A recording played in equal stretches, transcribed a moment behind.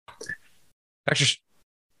Dr.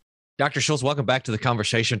 Dr. Schulz, welcome back to the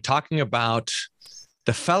conversation, talking about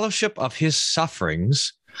the fellowship of his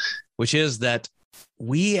sufferings, which is that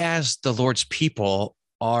we as the Lord's people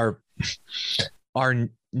are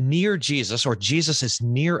near Jesus, or Jesus is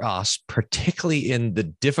near us, particularly in the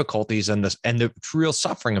difficulties and the real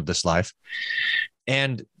suffering of this life.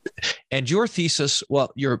 And your thesis,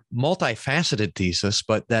 well, your multifaceted thesis,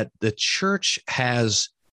 but that the church has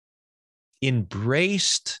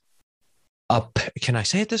embraced can I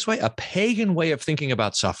say it this way? A pagan way of thinking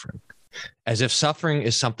about suffering, as if suffering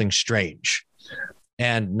is something strange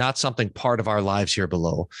and not something part of our lives here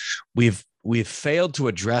below. We've failed to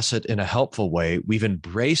address it in a helpful way. We've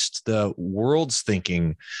embraced the world's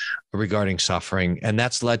thinking regarding suffering, and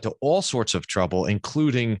that's led to all sorts of trouble,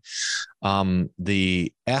 including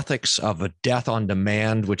the ethics of a death on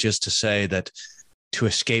demand, which is to say that to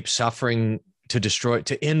escape suffering,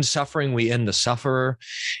 to end suffering, we end the sufferer.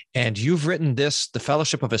 And you've written this, The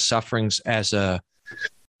Fellowship of His Sufferings, as an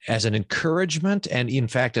encouragement and, in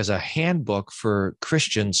fact, as a handbook for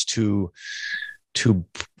Christians to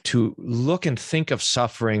look and think of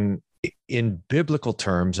suffering in biblical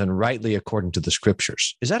terms and rightly according to the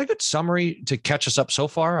scriptures. Is that a good summary to catch us up so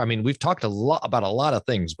far? I mean, we've talked about a lot of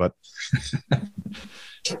things, but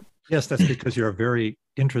yes, that's because you're a very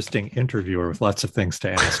interesting interviewer with lots of things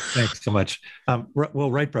to ask. Thanks so much.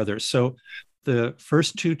 Well, right, brother. So the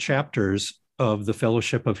first two chapters of The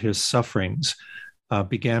Fellowship of His Sufferings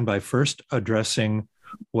began by first addressing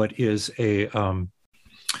what is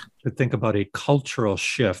to think about a cultural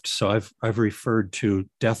shift. So I've referred to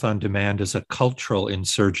death on demand as a cultural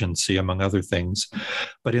insurgency, among other things.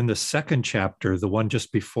 But in the second chapter, the one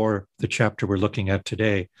just before the chapter we're looking at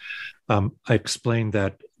today, I explained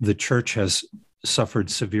that the church has suffered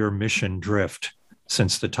severe mission drift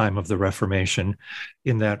since the time of the Reformation,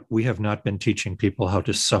 in that we have not been teaching people how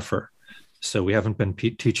to suffer. So we haven't been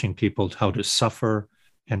teaching people how to suffer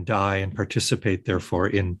and die and participate, therefore,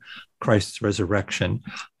 in Christ's resurrection.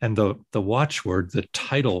 And the watchword, the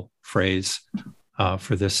title phrase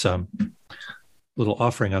for this little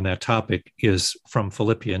offering on that topic is from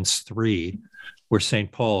Philippians 3, where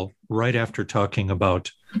St. Paul, right after talking about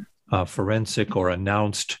forensic or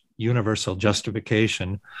announced universal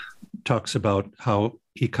justification, talks about how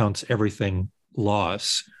he counts everything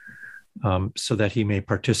loss so that he may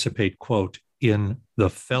participate, quote, in the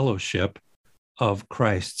fellowship of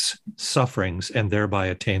Christ's sufferings and thereby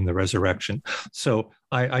attain the resurrection. So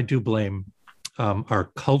I do blame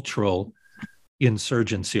our cultural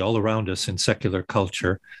insurgency all around us in secular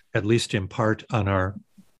culture, at least in part on our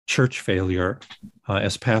church failure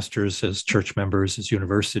as pastors, as church members, as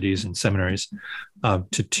universities and seminaries,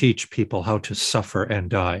 to teach people how to suffer and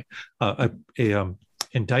die.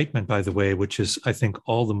 Indictment, by the way, which is, I think,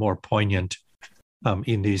 all the more poignant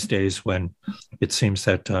in these days when it seems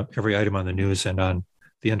that every item on the news and on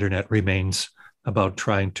the internet remains about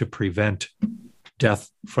trying to prevent death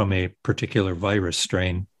from a particular virus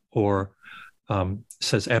strain, or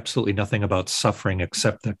says absolutely nothing about suffering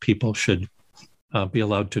except that people should be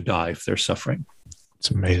allowed to die if they're suffering.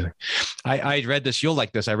 It's amazing. I read this. You'll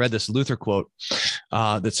like this. I read this Luther quote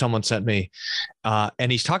that someone sent me,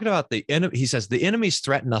 and he's talking about the enemy. He says, the enemies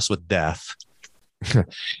threaten us with death. And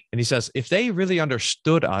he says, if they really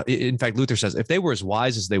understood, in fact, Luther says, if they were as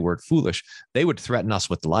wise as they were foolish, they would threaten us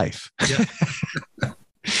with life. Yeah.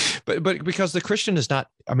 but because the Christian is not,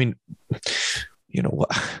 I mean, you know,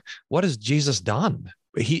 what has Jesus done?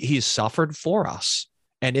 He's suffered for us.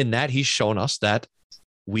 And in that, he's shown us that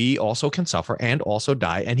we also can suffer and also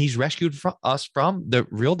die. And he's rescued us from the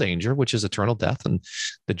real danger, which is eternal death and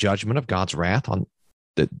the judgment of God's wrath on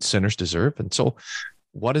that sinners deserve. And so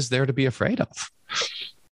what is there to be afraid of?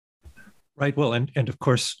 Right. Well, and of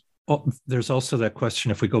course, there's also that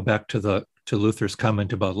question, if we go back to Luther's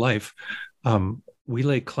comment about life, we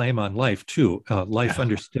lay claim on life too. Life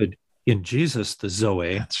understood in Jesus, the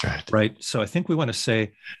Zoe. That's right. Right. So I think we want to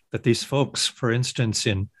say that these folks, for instance,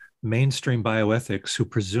 in mainstream bioethics, who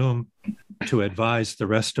presume to advise the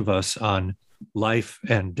rest of us on life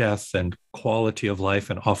and death and quality of life,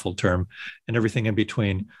 an awful term, and everything in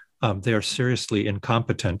between, they are seriously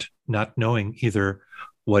incompetent, not knowing either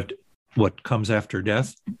what comes after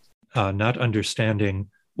death, not understanding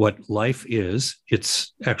what life is,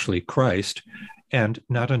 it's actually Christ, and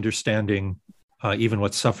not understanding even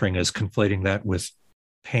what suffering is, conflating that with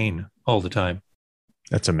pain all the time.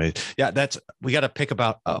 That's amazing. Yeah, we got to pick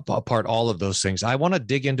apart all of those things. I want to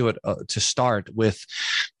dig into it to start with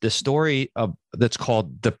the story that's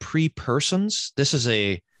called The Pre-Persons. This is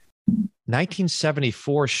a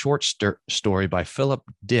 1974 short story by Philip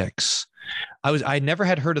Dix I never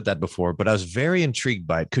had heard of that before, but I was very intrigued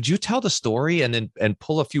by it. Could you tell the story and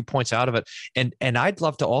pull a few points out of it? And I'd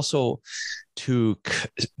love to also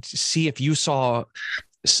see if you saw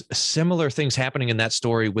similar things happening in that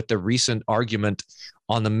story with the recent argument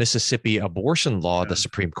on the Mississippi abortion law, the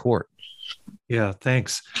Supreme Court. Yeah,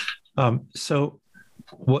 thanks. So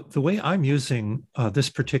the way I'm using this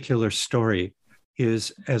particular story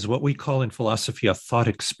is as what we call in philosophy a thought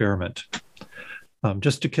experiment.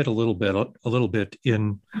 Just to kid a little bit,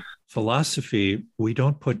 in philosophy, we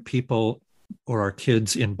don't put people or our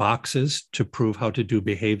kids in boxes to prove how to do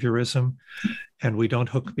behaviorism, and we don't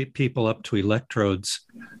hook people up to electrodes.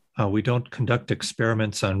 We don't conduct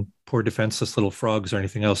experiments on poor defenseless little frogs or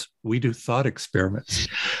anything else. We do thought experiments,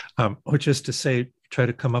 which is to say, try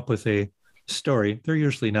to come up with a story. They're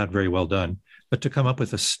usually not very well done, but to come up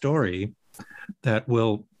with a story that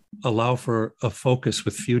will allow for a focus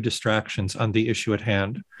with few distractions on the issue at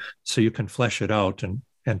hand, so you can flesh it out and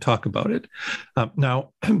talk about it.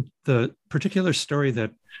 Now, the particular story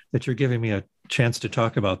that you're giving me a chance to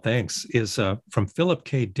talk about, thanks, is from Philip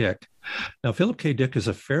K. Dick. Now, Philip K. Dick is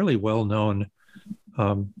a fairly well-known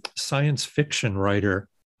science fiction writer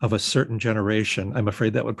of a certain generation. I'm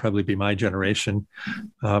afraid that would probably be my generation,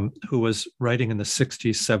 who was writing in the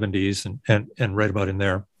 60s, 70s, and read about in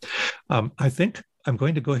there. I think I'm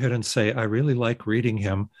going to go ahead and say I really like reading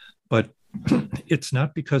him, but it's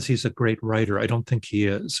not because he's a great writer. I don't think he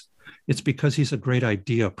is. It's because he's a great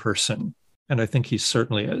idea person, and I think he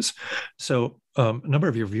certainly is. So a number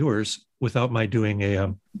of your viewers, without my doing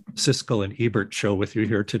a Siskel and Ebert show with you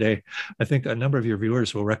here today, I think a number of your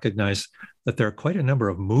viewers will recognize that there are quite a number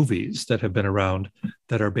of movies that have been around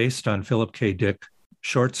that are based on Philip K. Dick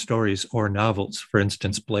short stories or novels. For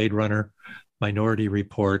instance, Blade Runner, Minority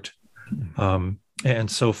Report,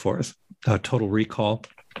 and so forth, Total Recall.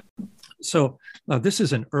 So this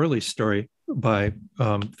is an early story by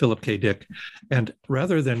Philip K. Dick. And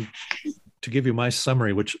rather than to give you my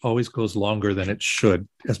summary, which always goes longer than it should,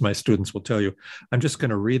 as my students will tell you, I'm just going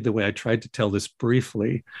to read the way I tried to tell this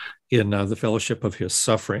briefly in The Fellowship of His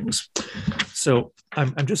Sufferings. So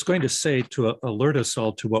I'm just going to say, to alert us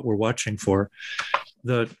all to what we're watching for,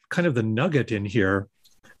 the kind of the nugget in here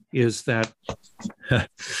is that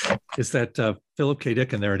Philip K.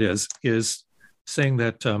 Dick, and there it is saying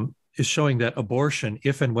that is showing that abortion,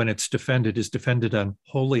 if and when it's defended, is defended on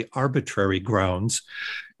wholly arbitrary grounds,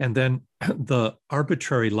 and then the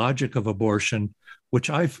arbitrary logic of abortion, which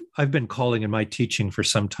I've been calling in my teaching for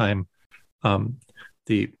some time,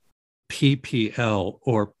 the PPL,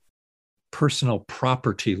 or personal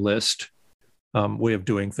property list way of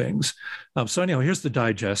doing things. So anyhow, here's the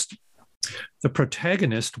digest. The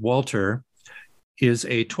protagonist, Walter, is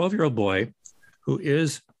a 12-year-old boy who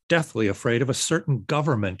is deathly afraid of a certain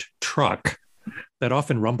government truck that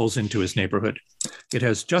often rumbles into his neighborhood. It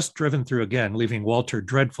has just driven through again, leaving Walter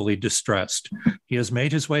dreadfully distressed. He has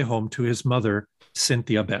made his way home to his mother,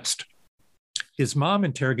 Cynthia Best. His mom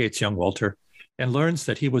interrogates young Walter and learns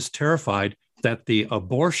that he was terrified that the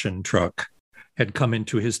abortion truck had come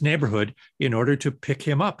into his neighborhood in order to pick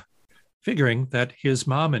him up, figuring that his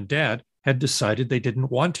mom and dad had decided they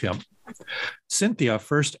didn't want him. Cynthia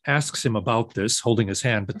first asks him about this, holding his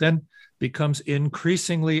hand, but then becomes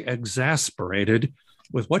increasingly exasperated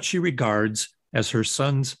with what she regards as her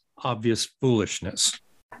son's obvious foolishness.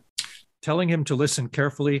 Telling him to listen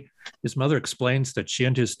carefully, his mother explains that she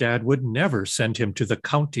and his dad would never send him to the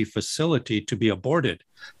county facility to be aborted.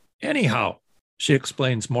 Anyhow, she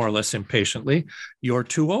explains more or less impatiently, you're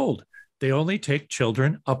too old. They only take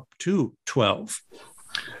children up to 12.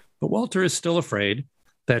 But Walter is still afraid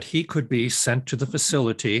that he could be sent to the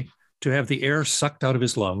facility to have the air sucked out of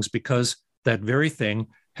his lungs because that very thing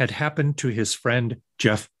had happened to his friend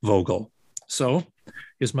Jeff Vogel. So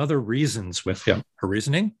his mother reasons with him. Her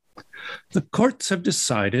reasoning? The courts have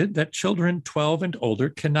decided that children 12 and older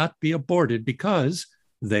cannot be aborted because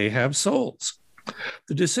they have souls.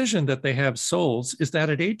 The decision that they have souls is that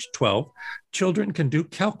at age 12, children can do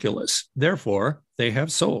calculus. Therefore, they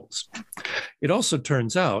have souls. It also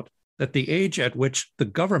turns out that the age at which the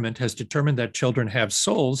government has determined that children have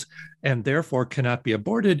souls and therefore cannot be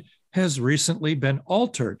aborted has recently been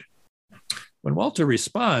altered. When Walter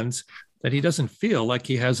responds that he doesn't feel like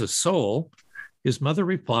he has a soul, his mother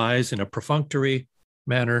replies in a perfunctory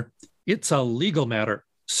manner, it's a legal matter,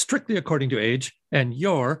 strictly according to age, and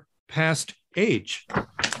you're past age.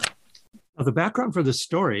 Now, the background for this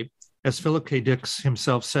story, as Philip K. Dick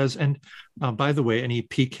himself says, and by the way, any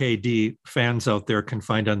PKD fans out there can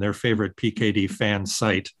find on their favorite PKD fan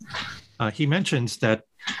site, he mentions that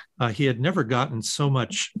he had never gotten so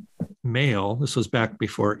much mail. This was back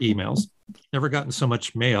before emails. Never gotten so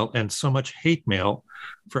much mail and so much hate mail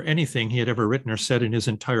for anything he had ever written or said in his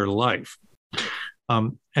entire life.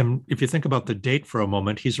 And if you think about the date for a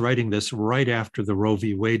moment, he's writing this right after the Roe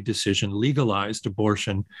v. Wade decision legalized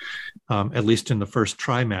abortion, at least in the first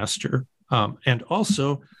trimester. And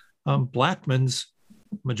also, Blackmun's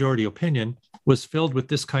majority opinion was filled with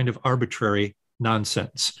this kind of arbitrary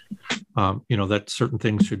nonsense, that certain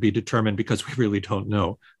things should be determined because we really don't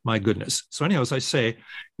know. My goodness. So anyhow, as I say,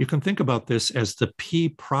 you can think about this as the P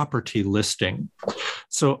property listing.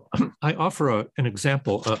 So I offer an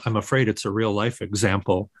example. I'm afraid it's a real life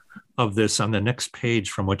example of this on the next page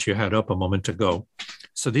from what you had up a moment ago.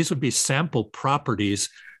 So these would be sample properties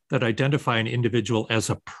that identify an individual as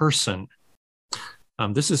a person.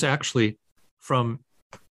 This is actually from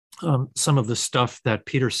some of the stuff that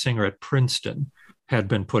Peter Singer at Princeton had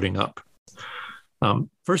been putting up.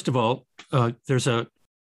 First of all,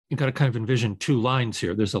 you got to kind of envision two lines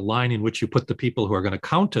here. There's a line in which you put the people who are going to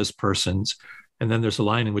count as persons, and then there's a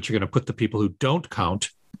line in which you're going to put the people who don't count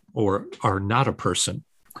or are not a person.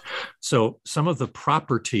 So some of the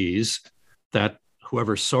properties that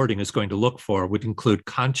whoever sorting is going to look for would include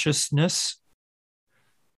consciousness,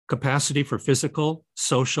 capacity for physical,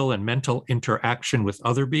 social, and mental interaction with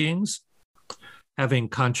other beings, having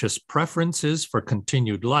conscious preferences for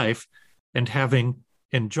continued life, and having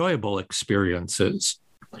enjoyable experiences.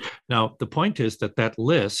 Now, the point is that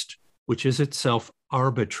list, which is itself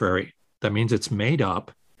arbitrary, that means it's made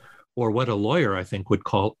up, or what a lawyer, I think, would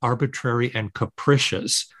call arbitrary and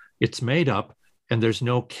capricious. It's made up, and there's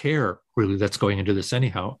no care really that's going into this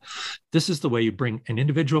anyhow. This is the way you bring an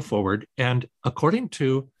individual forward, and according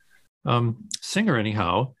to Singer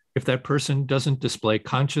anyhow, if that person doesn't display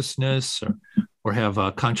consciousness or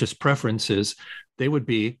have conscious preferences, they would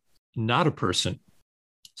be not a person.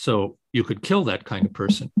 So you could kill that kind of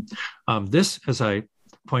person. This, as I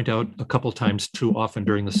point out a couple times too often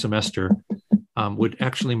during the semester, would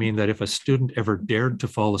actually mean that if a student ever dared to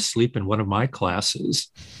fall asleep in one of my classes,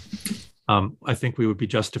 I think we would be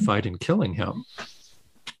justified in killing him,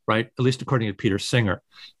 right? At least according to Peter Singer.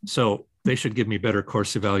 So they should give me better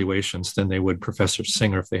course evaluations than they would Professor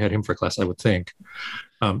Singer if they had him for class, I would think.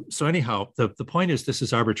 So anyhow, the point is this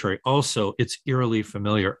is arbitrary. Also, it's eerily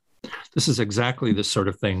familiar. This is exactly the sort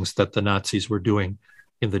of things that the Nazis were doing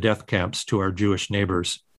in the death camps to our Jewish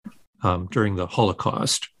neighbors during the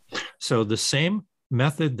Holocaust. So the same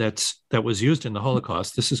method that was used in the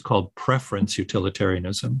Holocaust, this is called preference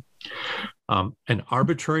utilitarianism. An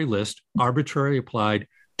arbitrary list, arbitrarily applied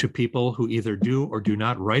to people who either do or do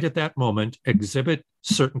not right at that moment exhibit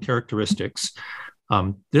certain characteristics.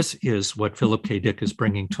 This is what Philip K. Dick is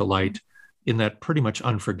bringing to light in that pretty much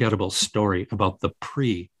unforgettable story about the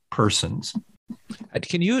pre-persons.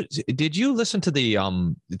 Did you listen to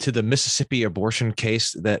the Mississippi abortion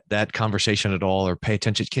case, that conversation at all, or pay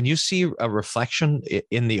attention? Can you see a reflection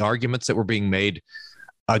in the arguments that were being made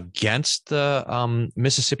against the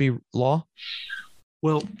Mississippi law?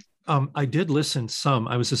 Well, I did listen some.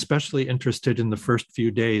 I was especially interested in the first few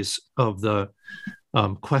days of the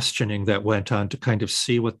questioning that went on to kind of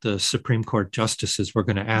see what the Supreme Court justices were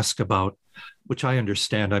going to ask about, which I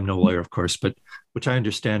understand. I'm no lawyer, of course, but which I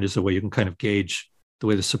understand is a way you can kind of gauge the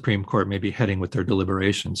way the Supreme Court may be heading with their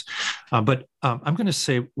deliberations. But I'm going to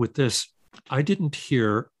say with this, I didn't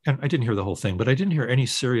hear the whole thing, but I didn't hear any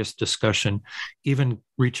serious discussion even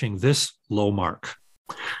reaching this low mark.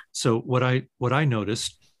 So what I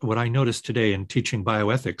noticed today in teaching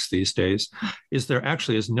bioethics these days is there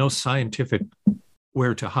actually is no scientific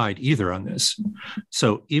where to hide either on this.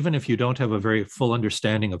 So even if you don't have a very full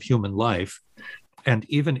understanding of human life, and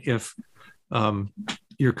even if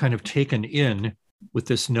you're kind of taken in with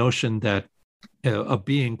this notion that a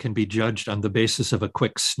being can be judged on the basis of a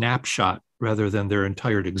quick snapshot rather than their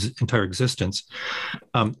entire existence,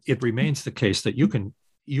 it remains the case that your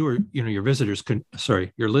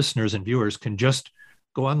listeners and viewers can just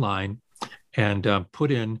go online and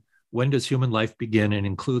put in when does human life begin and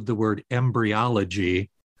include the word embryology,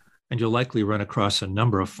 and you'll likely run across a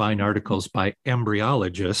number of fine articles by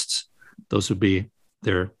embryologists. Those would be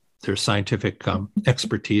their scientific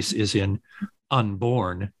expertise is in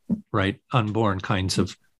unborn, right? Unborn kinds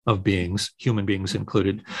of beings, human beings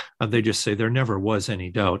included. They just say there never was any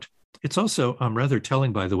doubt. It's also rather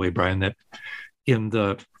telling, by the way, Brian, that in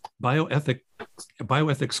the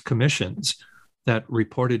bioethics commissions that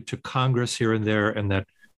reported to Congress here and there, and that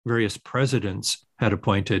various presidents had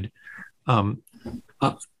appointed,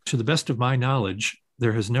 to the best of my knowledge,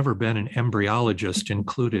 there has never been an embryologist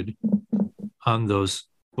included on those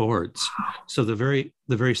boards. So the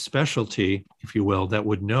very specialty, if you will, that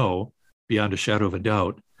would know beyond a shadow of a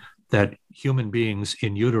doubt that human beings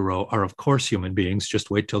in utero are, of course, human beings. Just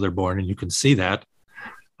wait till they're born and you can see that.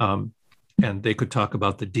 And they could talk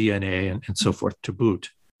about the DNA and so forth to boot.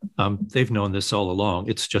 They've known this all along.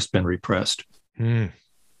 It's just been repressed.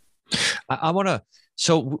 I want to,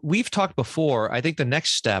 so we've talked before. I think the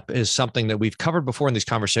next step is something that we've covered before in these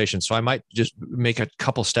conversations. So I might just make a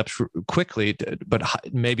couple steps quickly, but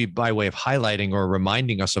maybe by way of highlighting or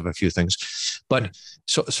reminding us of a few things. But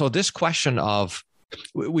so this question of,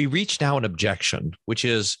 we reach now an objection, which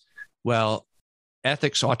is, well,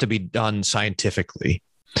 ethics ought to be done scientifically.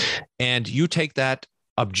 And you take that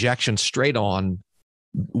objection straight on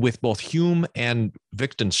with both Hume and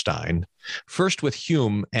Wittgenstein, first with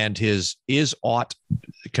Hume and his is-ought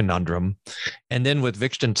conundrum, and then with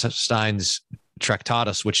Wittgenstein's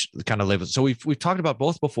Tractatus, which kind of lives. So we've talked about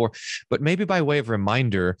both before, but maybe by way of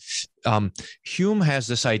reminder, Hume has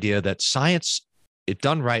this idea that science, if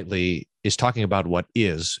done rightly, is talking about what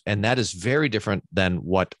is, and that is very different than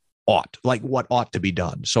what ought, like what ought to be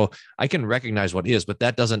done. So I can recognize what is, but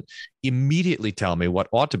that doesn't immediately tell me what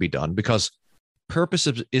ought to be done, because purpose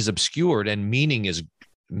is obscured and meaning is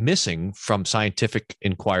missing from scientific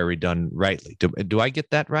inquiry done rightly. Do I get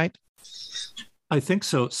that right? I think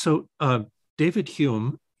so. So David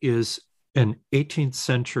Hume is an 18th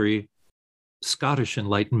century Scottish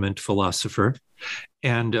Enlightenment philosopher.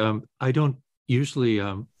 And I don't usually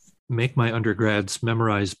make my undergrads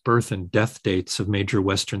memorize birth and death dates of major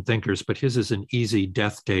Western thinkers, but his is an easy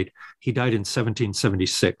death date. He died in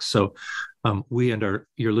 1776. So we and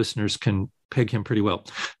your listeners can peg him pretty well.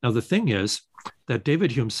 Now, the thing is that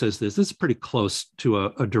David Hume says this is pretty close to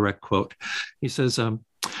a direct quote. He says, I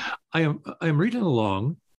am reading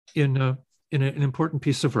along in an important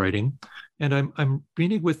piece of writing, and I'm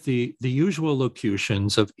reading with the usual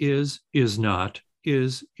locutions of is not,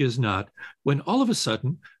 is not, when all of a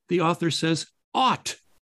sudden the author says, ought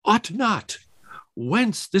not.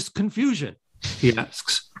 Whence this confusion? He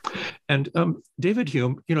asks. And David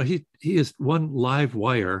Hume, he is one live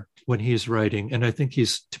wire when he's writing, and I think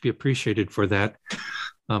he's to be appreciated for that.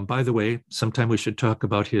 By the way, sometime we should talk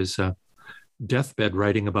about his deathbed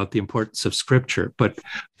writing about the importance of Scripture. But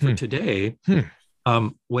for today,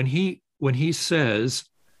 when he says,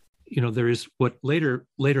 there is what later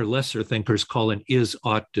lesser thinkers call an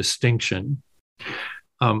is-ought distinction.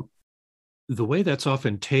 The way that's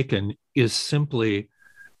often taken is simply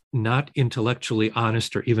not intellectually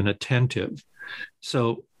honest or even attentive.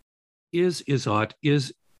 So is ought,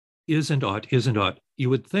 isn't ought. You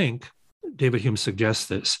would think, David Hume suggests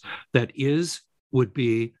this, that is would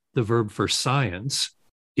be the verb for science.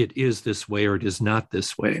 It is this way or it is not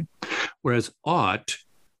this way. Whereas ought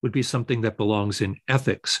would be something that belongs in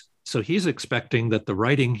ethics. So he's expecting that the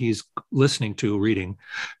writing he's listening to, reading,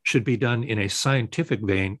 should be done in a scientific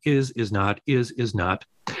vein, is not.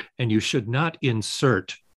 And you should not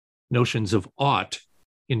insert notions of ought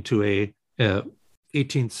into a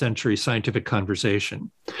 18th century scientific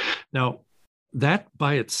conversation. Now, that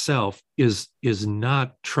by itself is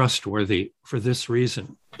not trustworthy for this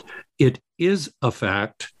reason. It is a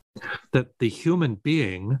fact that the human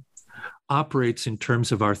being operates in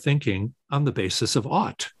terms of our thinking on the basis of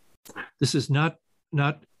ought. This is not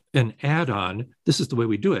an add-on. This is the way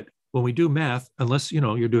we do it. When we do math, unless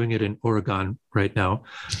you're doing it in Oregon right now,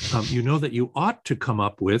 you know that you ought to come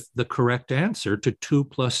up with the correct answer to 2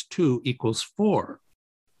 + 2 = 4.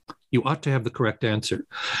 You ought to have the correct answer.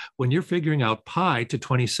 When you're figuring out pi to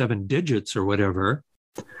 27 digits or whatever,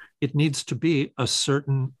 it needs to be a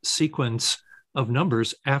certain sequence of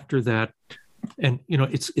numbers after that. And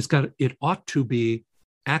it ought to be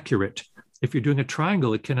accurate. If you're doing a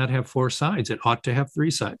triangle, it cannot have 4 sides. It ought to have 3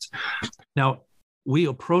 sides. Now, we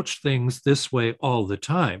approach things this way all the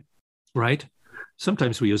time, right?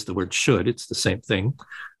 Sometimes we use the word should. It's the same thing.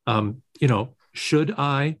 Should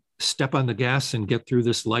I step on the gas and get through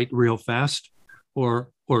this light real fast?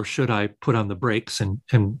 Or should I put on the brakes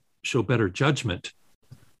and show better judgment?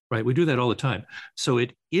 Right? We do that all the time. So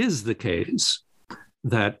it is the case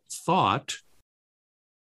that thought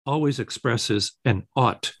always expresses an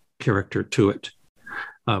ought character to it.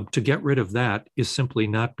 To get rid of that is simply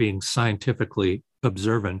not being scientifically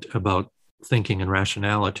observant about thinking and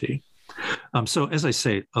rationality. So as I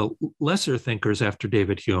say, lesser thinkers after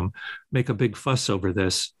David Hume make a big fuss over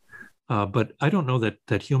this, but I don't know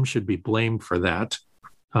that Hume should be blamed for that.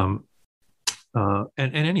 And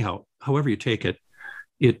anyhow, however you take it,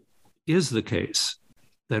 it is the case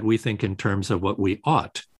that we think in terms of what we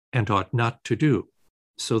ought and ought not to do.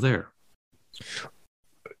 So there.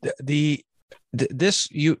 This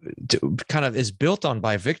kind of is built on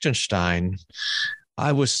by Wittgenstein,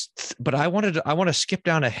 but I want to skip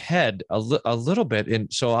down ahead a little bit.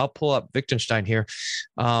 And so I'll pull up Wittgenstein here.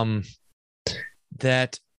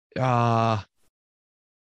 That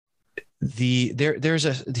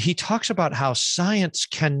he talks about how science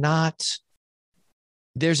cannot,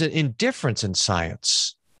 there's an indifference in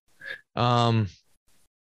science. Maybe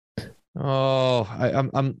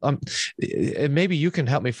you can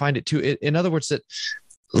help me find it too. In other words, that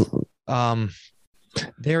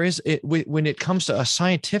there is, when it comes to a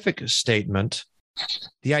scientific statement,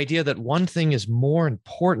 the idea that one thing is more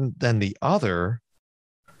important than the other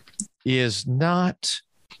is not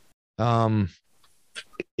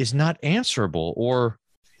answerable, or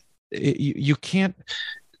you can't.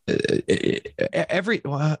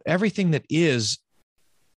 Everything that is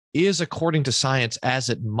according to science as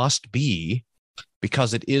it must be,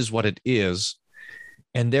 because it is what it is,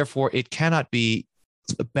 and therefore it cannot be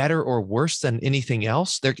better or worse than anything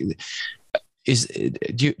else. There is.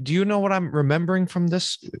 Do you know what I'm remembering from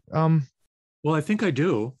this? Well, I think I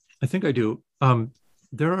do.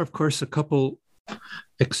 There are, of course, a couple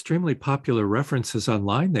extremely popular references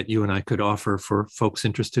online that you and I could offer for folks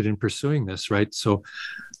interested in pursuing this, right? So,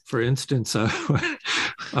 for instance,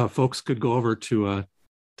 folks could go over to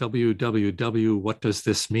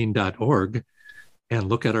www.whatdoesthismean.org and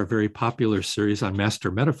look at our very popular series on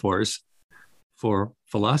master metaphors for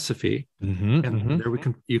philosophy, there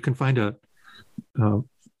you can find a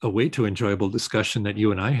way too enjoyable discussion that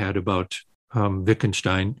you and I had about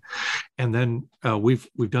Wittgenstein. And then we've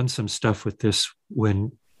done some stuff with this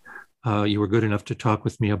when you were good enough to talk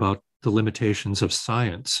with me about the limitations of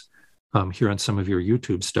science here on some of your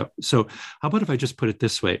YouTube stuff. So how about if I just put it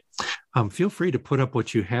this way? Feel free to put up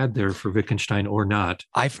what you had there for Wittgenstein or not.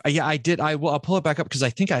 I did. I'll pull it back up because I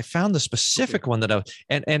think I found the specific one that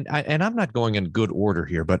and I'm not going in good order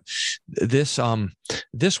here, but this one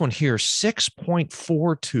here,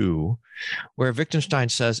 6.42, where Wittgenstein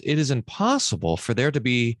says it is impossible for there to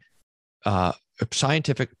be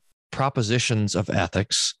scientific propositions of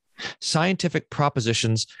ethics. Scientific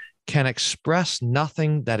propositions can express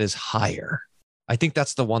nothing that is higher. I think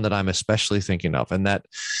that's the one that I'm especially thinking of. And that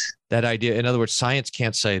idea, in other words, science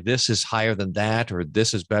can't say this is higher than that, or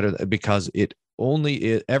this is better, because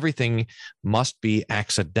everything must be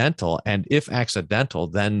accidental. And if accidental,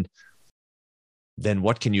 then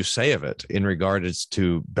what can you say of it in regards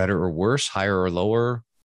to better or worse, higher or lower,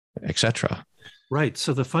 etc.? Right.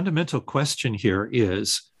 So the fundamental question here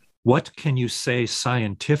is, what can you say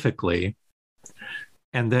scientifically?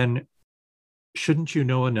 And then shouldn't you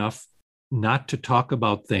know enough not to talk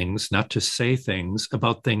about things, not to say things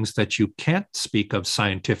about things that you can't speak of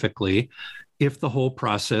scientifically, if the whole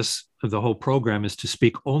process of the whole program is to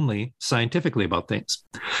speak only scientifically about things?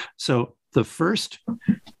 So the first,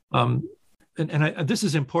 this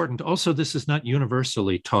is important. Also, this is not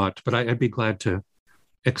universally taught, but I'd be glad to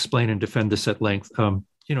explain and defend this at length,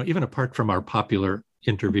 even apart from our popular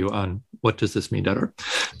interview on what does this mean?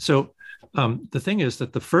 So the thing is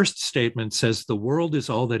that the first statement says the world is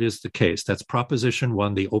all that is the case. That's proposition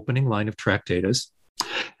 1, the opening line of Tractatus.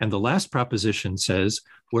 And the last proposition says,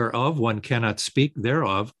 whereof one cannot speak,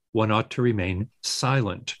 thereof one ought to remain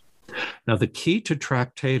silent. Now, the key to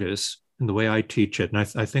Tractatus, and the way I teach it, and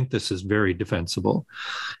I think this is very defensible,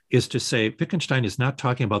 is to say Wittgenstein is not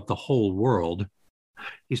talking about the whole world.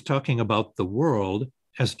 He's talking about the world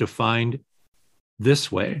as defined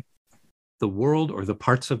this way: the world, or the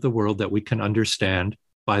parts of the world that we can understand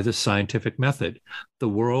by the scientific method, the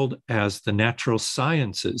world as the natural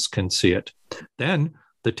sciences can see it. Then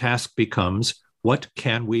the task becomes, what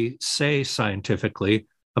can we say scientifically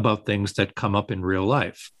about things that come up in real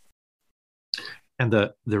life? And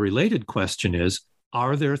the related question is,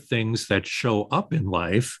 are there things that show up in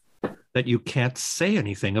life that you can't say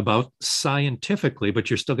anything about scientifically, but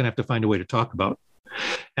you're still going to have to find a way to talk about?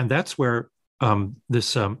 And that's where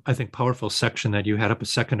this, I think, powerful section that you had up a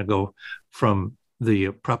second ago from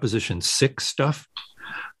the Proposition 6 stuff,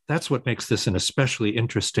 that's what makes this an especially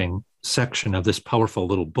interesting section of this powerful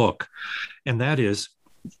little book. And that is,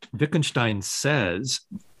 Wittgenstein says,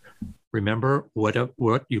 remember,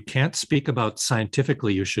 what you can't speak about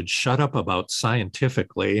scientifically, you should shut up about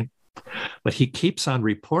scientifically. But he keeps on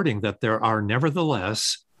reporting that there are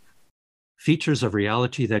nevertheless features of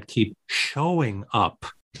reality that keep showing up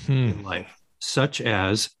in life, such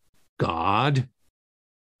as God,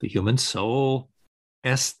 the human soul,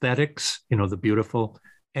 aesthetics, the beautiful,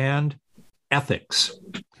 and ethics.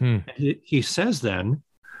 He says then,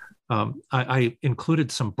 I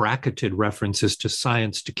included some bracketed references to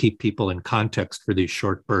science to keep people in context for these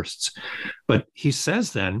short bursts. But he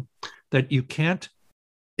says then that you can't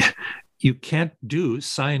you can't do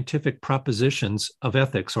scientific propositions of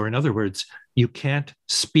ethics, or in other words, you can't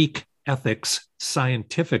speak ethics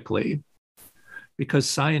scientifically, because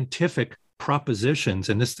scientific propositions,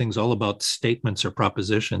 and this thing's all about statements or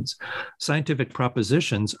propositions, scientific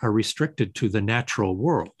propositions are restricted to the natural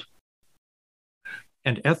world.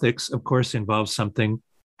 And ethics, of course, involves something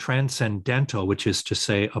transcendental, which is to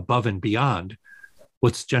say above and beyond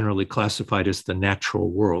what's generally classified as the natural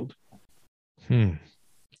world.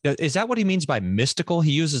 Is that what he means by mystical?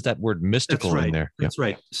 He uses that word mystical in there. That's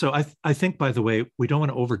right. So I think, by the way, we don't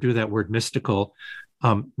want to overdo that word mystical.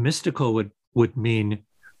 Mystical would mean,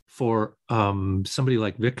 for somebody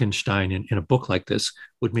like Wittgenstein in a book like this,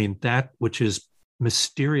 would mean that which is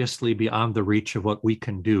mysteriously beyond the reach of what we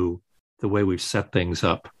can do, the way we've set things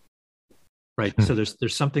up. Right. So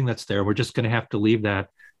there's something that's there. We're just going to have to leave that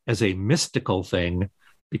as a mystical thing,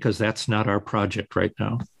 because that's not our project right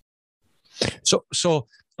now.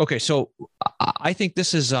 Okay. So I think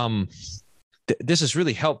this is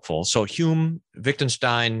really helpful. So Hume,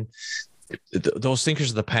 Wittgenstein, those thinkers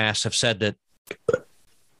of the past have said that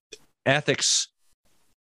ethics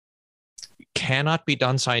cannot be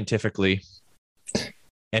done scientifically.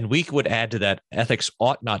 And we would add to that, ethics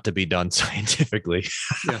ought not to be done scientifically.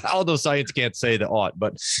 Yeah. Although science can't say the ought,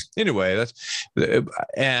 but anyway,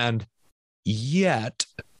 and yet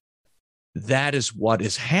that is what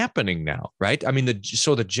is happening now, right? I mean, the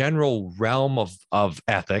general realm of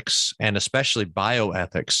ethics, and especially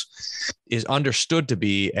bioethics, is understood to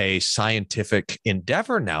be a scientific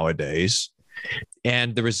endeavor nowadays.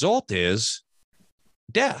 And the result is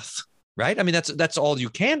death. Right? I mean, that's all you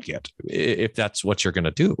can get if that's what you're going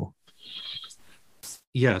to do.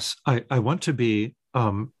 Yes, I want to be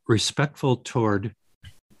respectful toward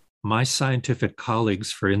my scientific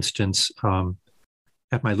colleagues. For instance,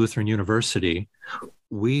 at my Lutheran University,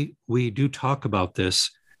 we do talk about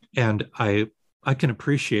this, and I can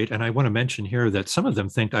appreciate, and I want to mention here that some of them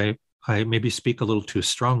think I maybe speak a little too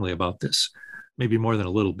strongly about this, maybe more than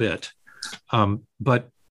a little bit, but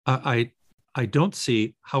I don't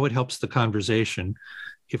see how it helps the conversation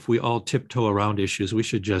if we all tiptoe around issues. We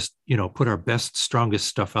should just, put our best, strongest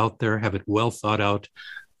stuff out there, have it well thought out,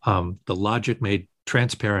 the logic made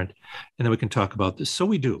transparent, and then we can talk about this. So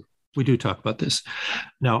we do talk about this.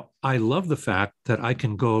 Now, I love the fact that I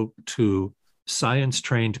can go to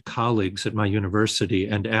science-trained colleagues at my university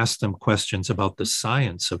and ask them questions about the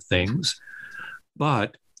science of things,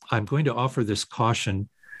 but I'm going to offer this caution.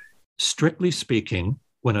 Strictly speaking,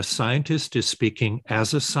 when a scientist is speaking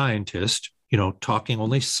as a scientist, talking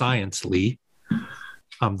only sciencely,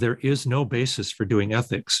 there is no basis for doing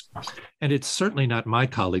ethics. And it's certainly not my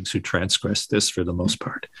colleagues who transgress this for the most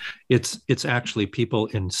part. It's actually people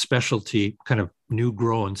in specialty, kind of new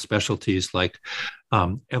grown specialties like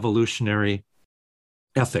evolutionary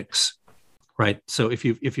ethics, right? So if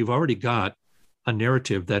you've already got a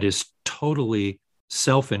narrative that is totally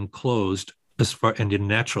self-enclosed and in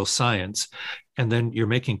natural science, and then you're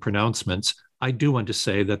making pronouncements, I do want to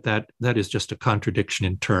say that is just a contradiction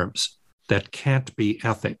in terms. That can't be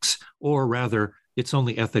ethics, or rather, it's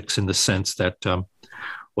only ethics in the sense that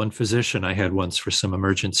one physician I had once for some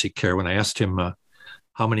emergency care, when I asked him,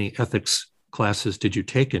 how many ethics classes did you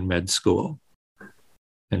take in med school?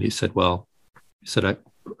 And he said,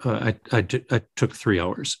 I took 3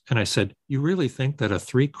 hours. And I said, you really think that a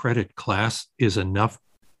 3-credit class is enough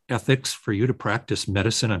ethics for you to practice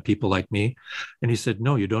medicine on people like me? And he said,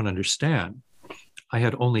 no, you don't understand. I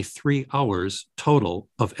had only 3 hours total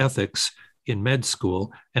of ethics in med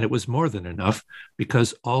school, and it was more than enough,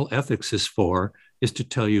 because all ethics is to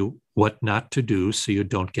tell you what not to do so you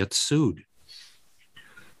don't get sued.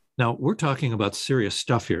 Now, we're talking about serious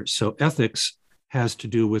stuff here. So ethics has to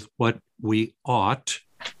do with what we ought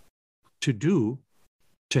to do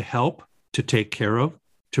to help, to take care of,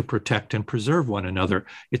 to protect and preserve one another.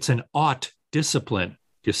 It's an ought discipline,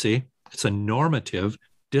 you see? It's a normative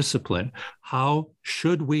discipline. How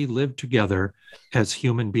should we live together as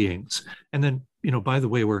human beings? And then, by the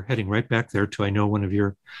way, we're heading right back there to, I know, one of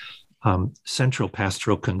your central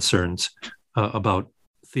pastoral concerns about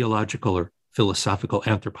theological or philosophical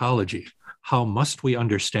anthropology. How must we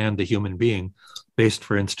understand the human being based,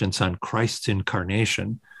 for instance, on Christ's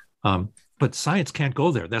incarnation? But science can't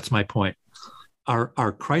go there. That's my point.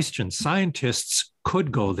 Our Christian scientists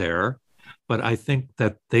could go there, but I think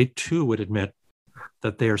that they too would admit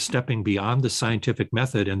that they are stepping beyond the scientific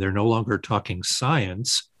method, and they're no longer talking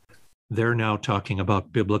science. They're now talking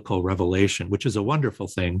about biblical revelation, which is a wonderful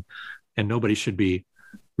thing. And nobody should be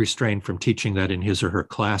restrained from teaching that in his or her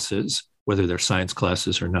classes, whether they're science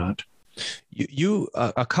classes or not.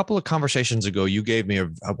 A couple of conversations ago, you gave me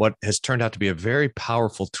what has turned out to be a very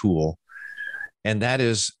powerful tool And that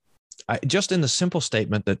is just in the simple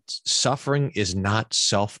statement that suffering is not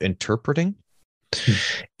self-interpreting.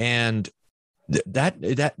 And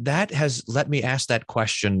that has let me ask that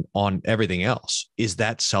question on everything else. Is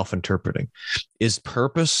that self-interpreting? Is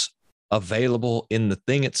purpose available in the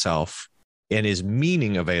thing itself, and is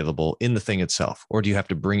meaning available in the thing itself, or do you have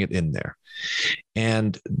to bring it in there?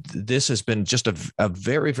 And this has been just a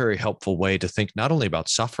very, very helpful way to think not only about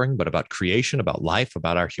suffering, but about creation, about life,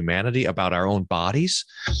 about our humanity, about our own bodies,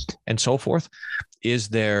 and so forth. Is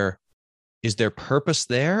there purpose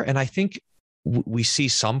there? And I think we see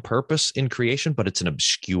some purpose in creation, but it's an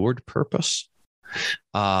obscured purpose.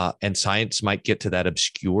 And science might get to that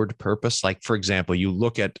obscured purpose. Like, for example, you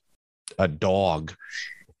look at a dog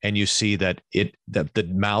and you see that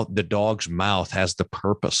the dog's mouth has the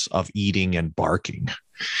purpose of eating and barking,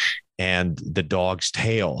 and the dog's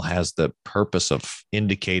tail has the purpose of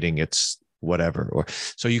indicating its whatever. Or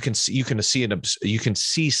so you can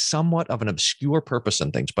see somewhat of an obscure purpose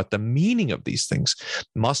in things, but the meaning of these things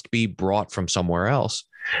must be brought from somewhere else.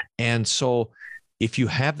 And so if you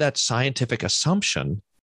have that scientific assumption,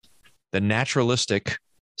 the naturalistic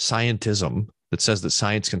scientism that says that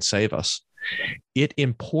science can save us, it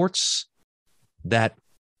imports that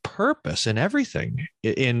purpose in everything.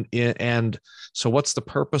 And so what's the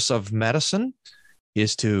purpose of medicine?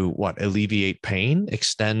 Is to alleviate pain,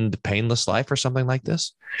 extend painless life, or something like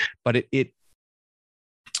this. But it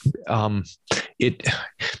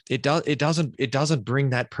doesn't bring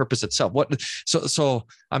that purpose itself. So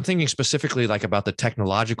I'm thinking specifically like about the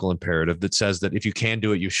technological imperative that says that if you can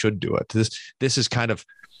do it, you should do it. This is kind of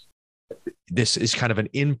an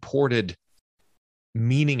imported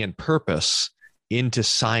meaning and purpose into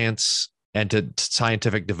science and to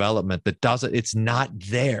scientific development that it's not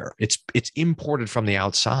there. It's imported from the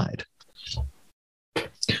outside. I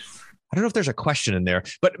don't know if there's a question in there,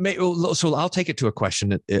 but so I'll take it to a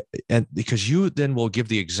question, and because you then will give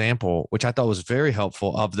the example, which I thought was very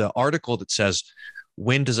helpful, of the article that says,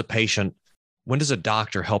 when does a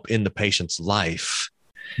doctor help in the patient's life?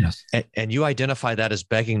 Yes. And you identify that as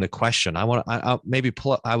begging the question. I'll maybe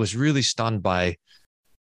pull up. I was really stunned by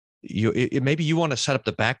maybe you want to set up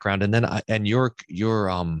the background, and then your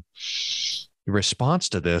response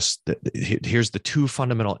to this. Here's the two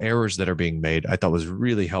fundamental errors that are being made. I thought was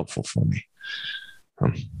really helpful for me.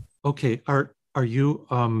 Okay, are you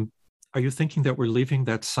thinking that we're leaving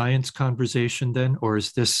that science conversation then, or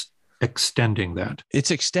is this extending that?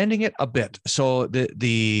 It's extending it a bit. So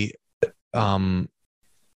the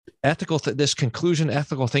ethical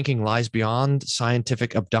thinking lies beyond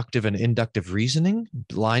scientific abductive and inductive reasoning,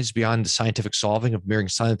 lies beyond the scientific solving of mere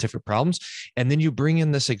scientific problems. And then you bring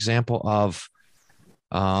in this example of,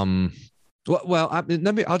 I'll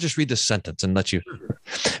just read this sentence and let you.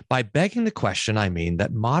 By begging the question, I mean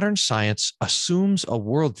that modern science assumes a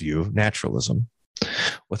worldview, naturalism,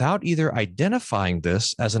 without either identifying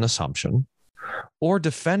this as an assumption or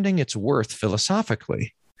defending its worth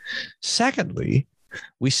philosophically. Secondly,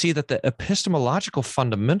 we see that the epistemological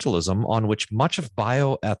fundamentalism on which much of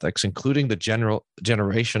bioethics, including the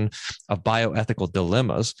generation of bioethical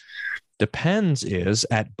dilemmas, depends is,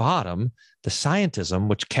 at bottom, the scientism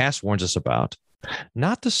which Cass warns us about,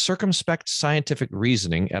 not the circumspect scientific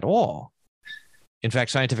reasoning at all. In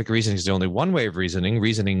fact, scientific reasoning is the only one way of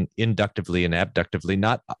reasoning inductively and abductively,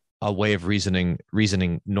 not a way of reasoning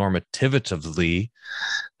normatively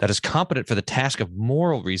that is competent for the task of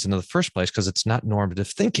moral reason in the first place, because it's not normative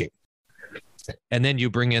thinking. And then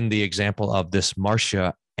you bring in the example of this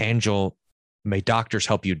Marcia Angel, may doctors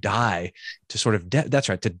help you die, to sort of,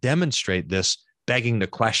 to demonstrate this begging the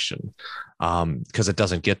question, because it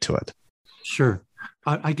doesn't get to it. Sure.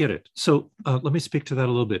 I get it. So let me speak to that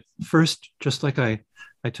a little bit. First, just like I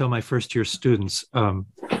tell my first year students, I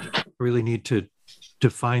really need to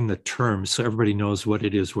define the terms so everybody knows what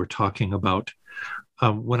it is we're talking about.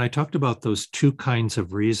 When I talked about those two kinds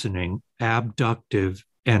of reasoning, abductive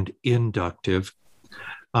and inductive,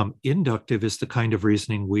 inductive is the kind of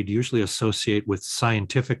reasoning we'd usually associate with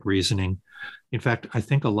scientific reasoning. In fact, I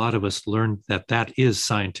think a lot of us learned that is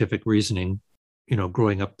scientific reasoning,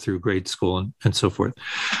 growing up through grade school and so forth.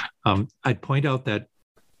 I'd point out that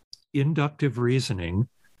inductive reasoning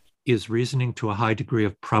is reasoning to a high degree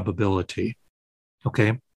of probability.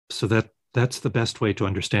 Okay, so that's the best way to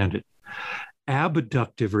understand it.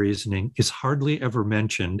 Abductive reasoning is hardly ever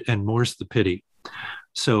mentioned, and more's the pity.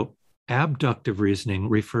 So abductive reasoning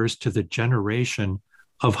refers to the generation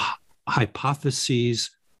of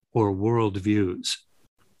hypotheses or worldviews.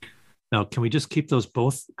 Now, can we just keep those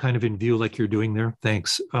both kind of in view like you're doing there?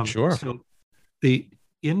 Thanks. Sure. So the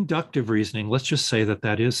inductive reasoning, let's just say that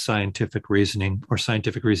that is scientific reasoning, or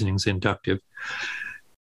scientific reasoning is inductive.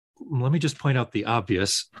 Let me just point out the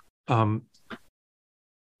obvious.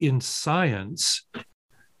 In science,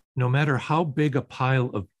 no matter how big a pile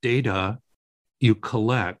of data you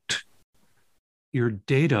collect, your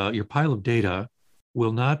pile of data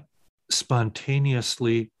will not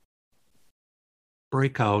spontaneously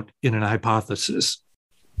break out in an hypothesis,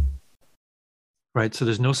 right? So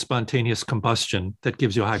there's no spontaneous combustion that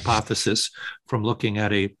gives you a hypothesis from looking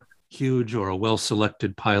at a huge or a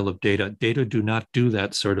well-selected pile of data. Data do not do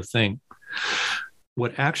that sort of thing.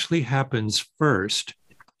 What actually happens first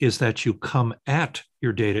is that you come at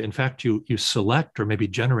your data. In fact, you select or maybe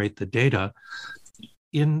generate the data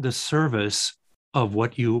in the service of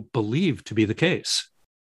what you believe to be the case.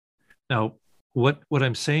 Now, what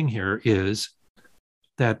I'm saying here is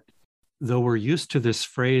that though we're used to this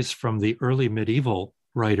phrase from the early medieval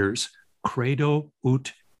writers, credo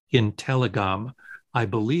ut intelligam, I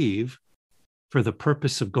believe, for the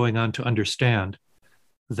purpose of going on to understand,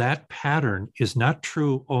 that pattern is not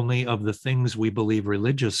true only of the things we believe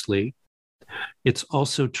religiously, it's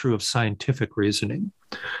also true of scientific reasoning.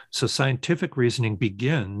 So scientific reasoning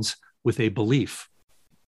begins with a belief.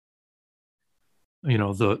 You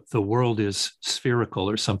know, the world is spherical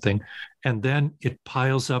or something, and then it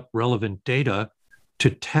piles up relevant data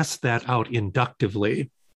to test that out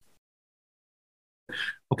inductively.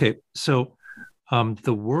 Okay, so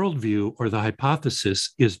the worldview or the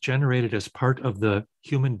hypothesis is generated as part of the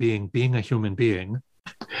human being a human being,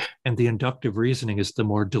 and the inductive reasoning is the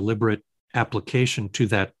more deliberate application to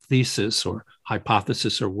that thesis or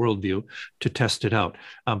hypothesis or worldview to test it out.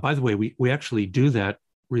 By the way, we actually do that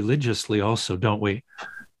religiously also, don't we?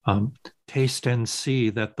 Taste and see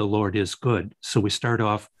that the Lord is good. So we start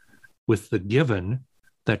off with the given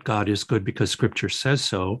that God is good because Scripture says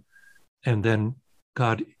so, and then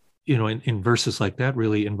God, you know, in verses like that,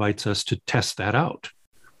 really invites us to test that out.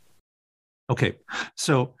 Okay,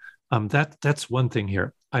 so that's one thing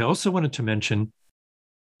here. I also wanted to mention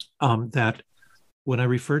that when I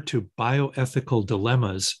refer to bioethical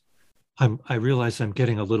dilemmas, I realize I'm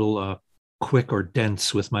getting a little quick or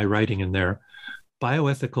dense with my writing in there.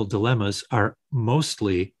 Bioethical dilemmas are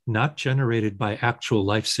mostly not generated by actual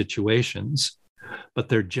life situations, but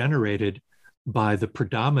they're generated by the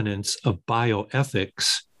predominance of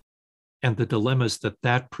bioethics and the dilemmas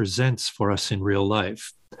that presents for us in real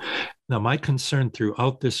life. Now, my concern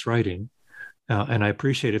throughout this writing, and I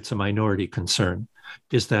appreciate it's a minority concern,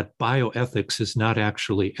 is that bioethics is not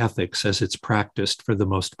actually ethics as it's practiced for the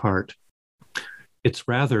most part. It's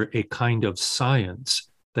rather a kind of science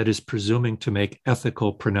that is presuming to make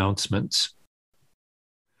ethical pronouncements.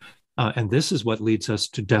 And this is what leads us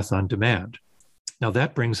to death on demand. Now,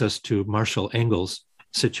 that brings us to Marshall Engel's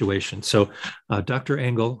situation. So Dr.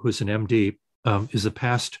 Engel, who's an MD, is a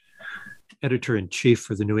past editor-in-chief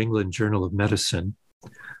for the New England Journal of Medicine.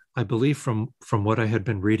 I believe from what I had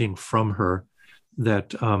been reading from her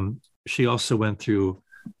that she also went through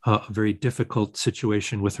a very difficult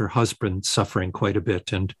situation with her husband suffering quite a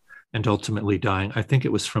bit and ultimately dying. I think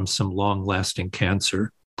it was from some long-lasting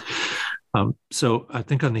cancer. So I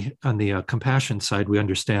think on the compassion side, we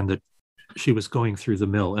understand that she was going through the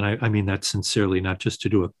mill, and I mean that sincerely, not just to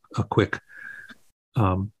do a quick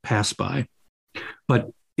pass by. But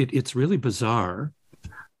it's really bizarre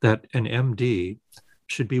that an MD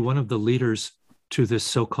should be one of the leaders to this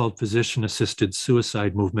so-called physician-assisted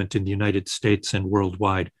suicide movement in the United States and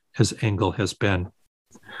worldwide, as Engel has been.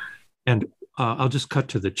 And I'll just cut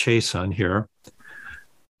to the chase on here.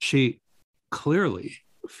 She clearly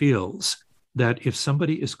feels that if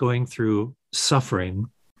somebody is going through suffering,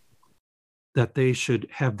 that they should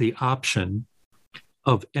have the option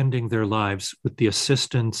of ending their lives with the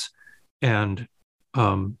assistance and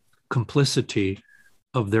complicity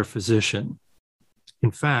of their physician. In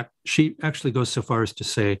fact, she actually goes so far as to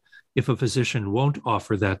say, if a physician won't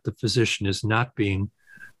offer that, the physician is not being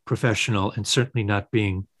professional and certainly not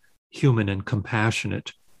being human and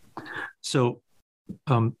compassionate. So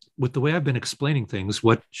with the way I've been explaining things,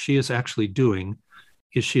 what she is actually doing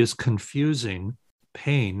is she is confusing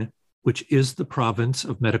pain, which is the province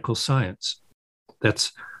of medical science.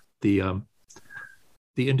 That's the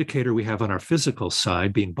indicator we have on our physical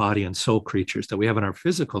side, being body and soul creatures, that we have on our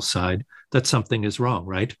physical side that something is wrong,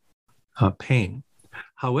 right? Pain.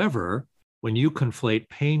 However, when you conflate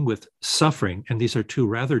pain with suffering, and these are two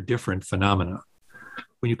rather different phenomena,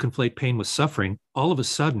 when you conflate pain with suffering, all of a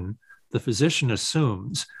sudden, the physician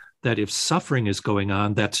assumes that if suffering is going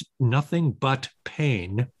on, that's nothing but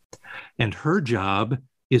pain, and her job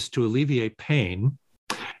is to alleviate pain.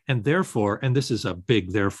 And therefore, and this is a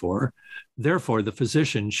big therefore the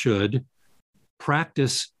physician should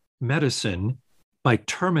practice medicine by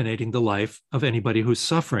terminating the life of anybody who's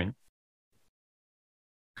suffering.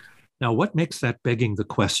 Now, what makes that begging the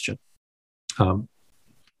question? Let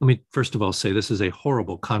me first of all say this is a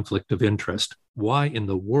horrible conflict of interest. Why in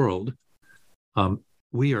the world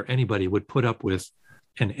we or anybody would put up with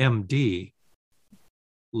an MD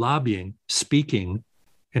lobbying, speaking,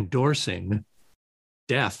 endorsing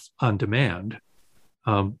death on demand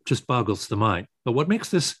just boggles the mind. But what makes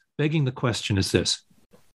this begging the question is this.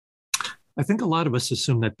 I think a lot of us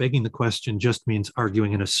assume that begging the question just means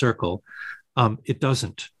arguing in a circle. It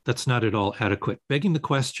doesn't. That's not at all adequate. Begging the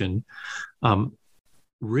question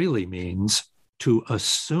really means to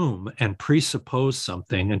assume and presuppose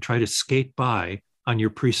something and try to skate by on your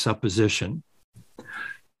presupposition.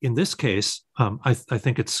 In this case, I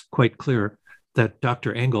think it's quite clear that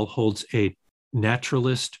Dr. Engel holds a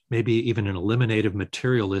naturalist, maybe even an eliminative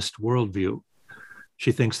materialist worldview.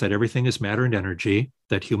 She thinks that everything is matter and energy,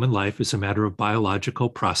 that human life is a matter of biological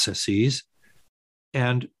processes.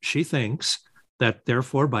 And she thinks that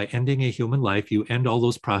therefore, by ending a human life, you end all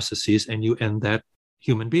those processes and you end that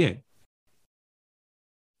human being.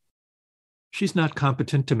 She's not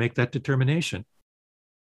competent to make that determination.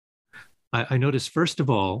 I notice, first of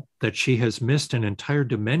all, that she has missed an entire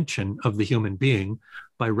dimension of the human being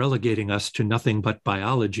by relegating us to nothing but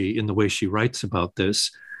biology in the way she writes about this,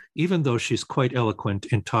 even though she's quite eloquent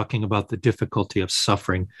in talking about the difficulty of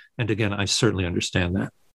suffering. And again, I certainly understand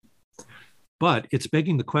that. But it's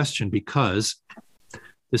begging the question because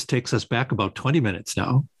this takes us back about 20 minutes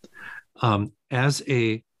now. As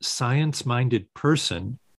a science-minded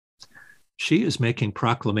person, she is making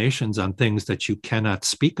proclamations on things that you cannot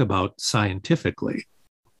speak about scientifically.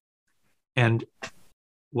 And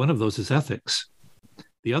one of those is ethics.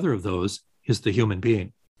 The other of those is the human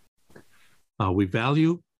being. We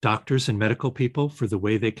value doctors and medical people for the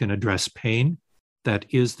way they can address pain. That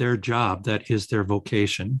is their job. That is their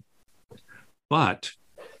vocation. But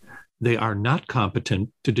they are not competent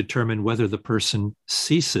to determine whether the person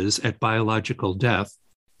ceases at biological death.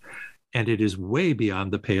 And it is way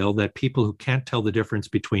beyond the pale that people who can't tell the difference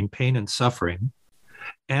between pain and suffering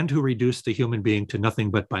and who reduce the human being to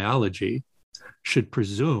nothing but biology should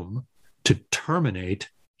presume to terminate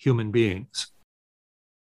human beings.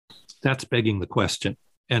 That's begging the question.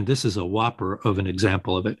 And this is a whopper of an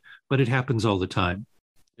example of it, but it happens all the time.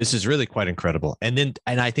 This is really quite incredible. And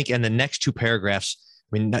I think in the next two paragraphs,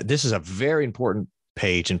 I mean, this is a very important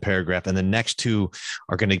page and paragraph, and the next two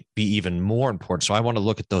are going to be even more important. So I want to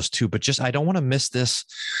look at those two, but just, I don't want to miss this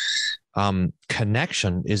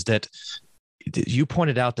connection is that you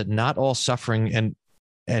pointed out that not all suffering,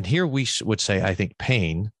 and here we would say, I think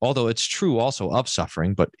pain, although it's true also of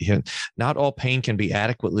suffering, but not all pain can be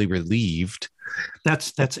adequately relieved.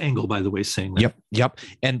 That's Engel, by the way, saying that. Yep.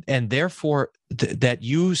 And therefore that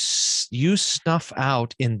you snuff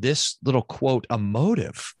out in this little quote, a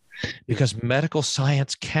motive, because medical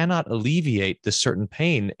science cannot alleviate this certain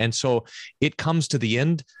pain. And so it comes to the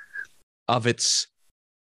end of its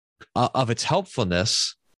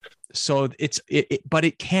helpfulness. So but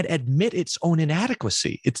it can't admit its own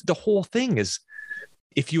inadequacy. It's the whole thing is,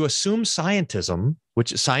 if you assume scientism,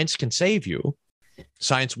 which science can save you,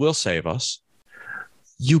 science will save us,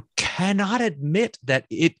 you cannot admit that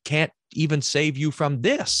it can't even save you from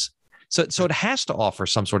this. So it has to offer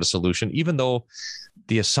some sort of solution, even though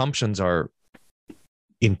the assumptions are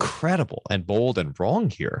incredible and bold and wrong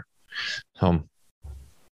here.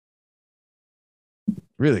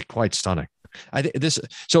 Really quite stunning. I think this.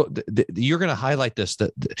 So you're going to highlight this.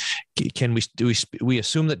 We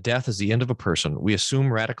assume that death is the end of a person? We assume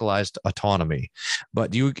radicalized autonomy,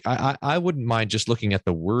 but I wouldn't mind just looking at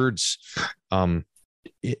the words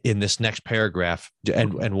in this next paragraph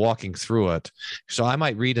and walking through it. So I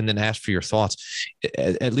might read and then ask for your thoughts.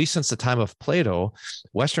 At least since the time of Plato,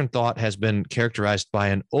 Western thought has been characterized by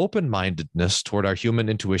an open-mindedness toward our human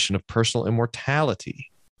intuition of personal immortality.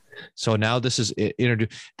 So now this is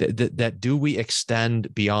introduced that do we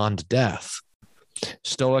extend beyond death?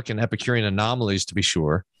 Stoic and Epicurean anomalies, to be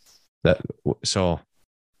sure.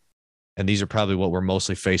 And these are probably what we're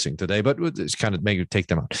mostly facing today, but it's kind of maybe take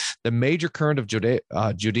them out. The major current of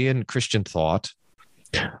Judean Christian thought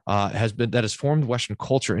has formed Western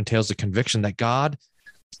culture entails the conviction that God,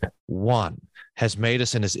 one, has made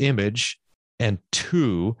us in his image, and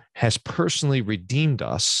two, has personally redeemed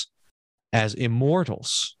us as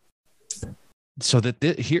immortals. So that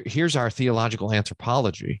here's our theological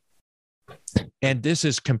anthropology. And this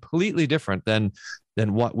is completely different than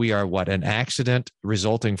what we are, an accident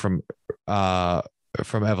resulting from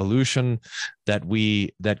from evolution,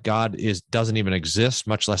 that God doesn't even exist,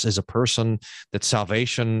 much less is a person, that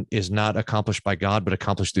salvation is not accomplished by God, but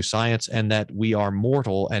accomplished through science, and that we are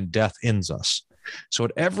mortal and death ends us. So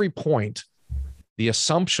at every point, the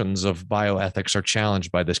assumptions of bioethics are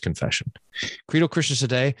challenged by this confession. Credo Christians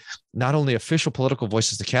today, not only official political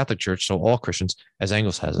voices of the Catholic Church, so all Christians, as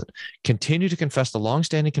Engels has it, continue to confess the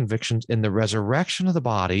longstanding convictions in the resurrection of the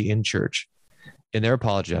body in church, in their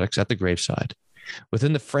apologetics at the graveside,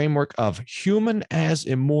 within the framework of human as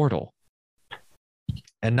immortal,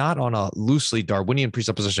 and not on a loosely Darwinian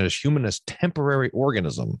presupposition as human as temporary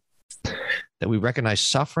organism, that we recognize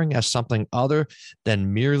suffering as something other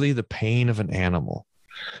than merely the pain of an animal.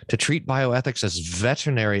 To treat bioethics as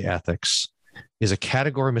veterinary ethics is a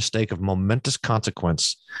category mistake of momentous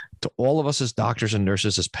consequence to all of us as doctors and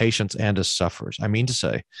nurses, as patients, and as sufferers. I mean to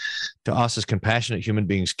say, to us as compassionate human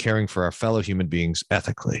beings caring for our fellow human beings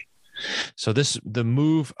ethically. So the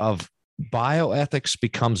move of bioethics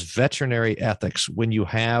becomes veterinary ethics when you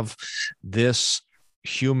have this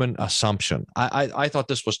human assumption. I thought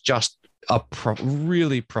this was just a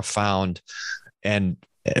really profound and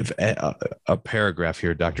a paragraph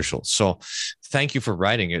here, Dr. Schultz. So thank you for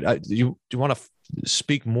writing it. Do you want to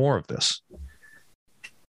speak more of this?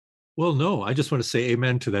 Well, no, I just want to say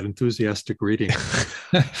amen to that enthusiastic reading.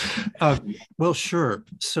 Well, sure.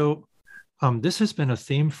 So this has been a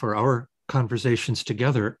theme for our conversations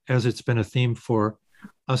together, as it's been a theme for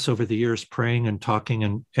us over the years, praying and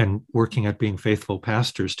talking and working at being faithful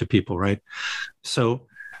pastors to people, right? So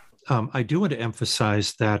I do want to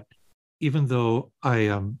emphasize that even though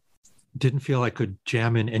I didn't feel I could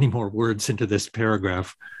jam in any more words into this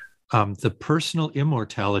paragraph, the personal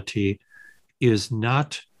immortality is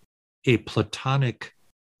not a Platonic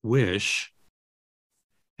wish,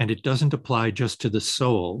 and it doesn't apply just to the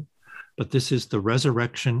soul, but this is the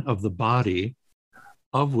resurrection of the body,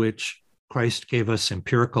 of which Christ gave us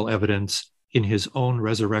empirical evidence in his own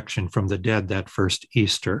resurrection from the dead that first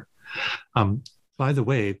Easter. By the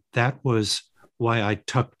way, that was why I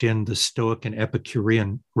tucked in the Stoic and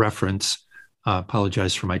Epicurean reference.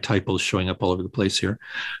 Apologize for my typos showing up all over the place here.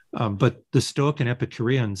 But the Stoic and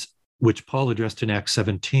Epicureans, which Paul addressed in Acts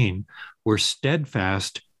 17, were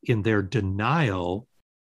steadfast in their denial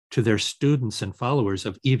to their students and followers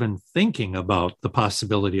of even thinking about the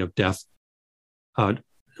possibility of death, of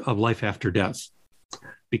life after death,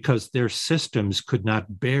 because their systems could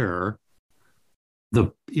not bear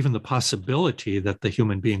even the possibility that the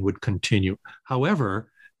human being would continue. However,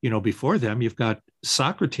 before them, you've got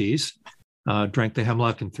Socrates, drank the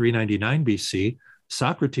hemlock in 399 BC.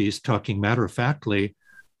 Socrates talking matter-of-factly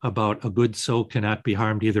about a good soul cannot be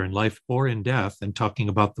harmed either in life or in death, and talking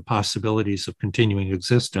about the possibilities of continuing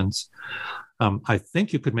existence. I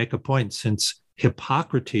think you could make a point, since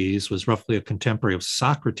Hippocrates was roughly a contemporary of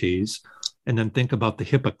Socrates, and then think about the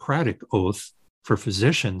Hippocratic Oath for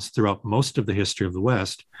physicians throughout most of the history of the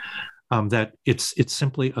West, that it's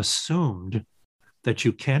simply assumed that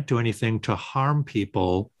you can't do anything to harm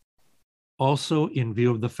people, also in view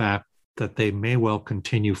of the fact that they may well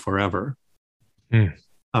continue forever.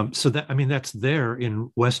 So that's there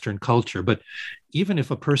in Western culture. But even if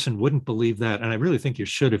a person wouldn't believe that, and I really think you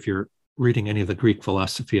should if you're reading any of the Greek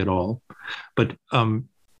philosophy at all, but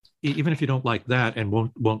even if you don't like that and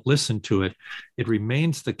won't listen to it, it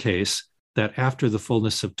remains the case that after the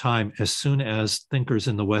fullness of time, as soon as thinkers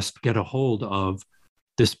in the West get a hold of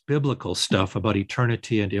this biblical stuff about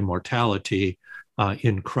eternity and immortality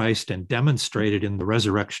in Christ, and demonstrated in the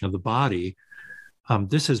resurrection of the body,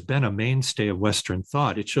 this has been a mainstay of Western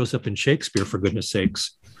thought. It shows up in Shakespeare, for goodness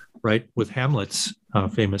sakes, right? With Hamlet's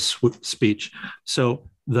famous speech. So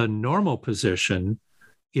the normal position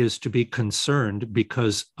is to be concerned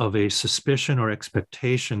because of a suspicion or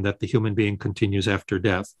expectation that the human being continues after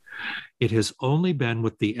death. It has only been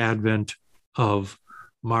with the advent of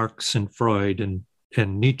Marx and Freud and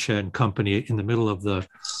Nietzsche and company in the middle of the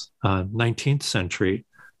 19th century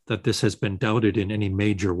that this has been doubted in any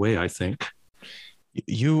major way, I think.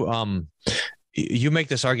 You make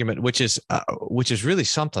this argument, which is really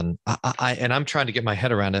something. I'm trying to get my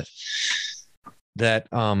head around it. That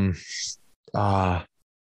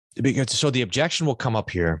because so the objection will come up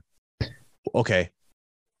here. Okay,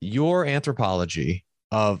 your anthropology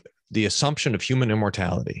of the assumption of human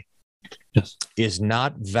immortality, yes, is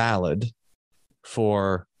not valid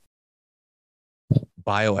for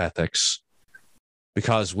bioethics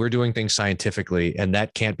because we're doing things scientifically, and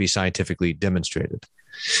that can't be scientifically demonstrated.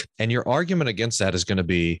 And your argument against that is going to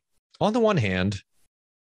be, on the one hand,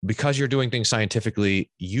 because you're doing things scientifically,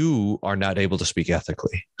 you are not able to speak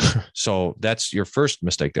ethically. So that's your first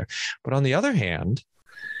mistake there. But on the other hand,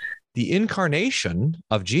 the incarnation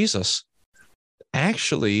of Jesus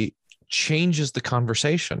actually changes the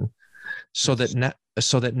conversation, so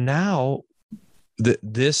that now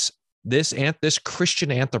this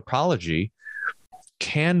Christian anthropology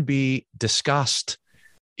can be discussed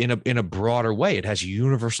in a broader way. It has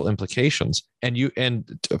universal implications.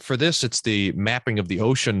 And for this, it's the mapping of the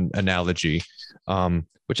ocean analogy,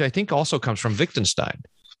 which I think also comes from Wittgenstein.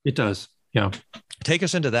 It does. Yeah. Take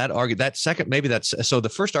us into that argument. That second, maybe that's so. The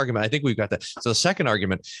first argument, I think we've got that. So the second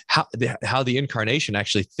argument, how the incarnation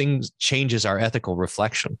actually changes our ethical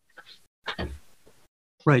reflection.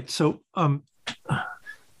 Right. So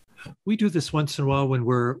we do this once in a while when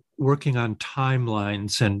we're working on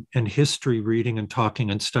timelines and history reading and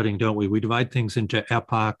talking and studying, don't we? We divide things into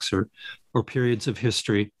epochs or periods of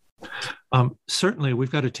history. Certainly,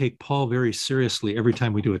 we've got to take Paul very seriously every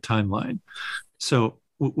time we do a timeline. So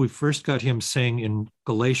we first got him saying in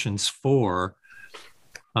Galatians 4,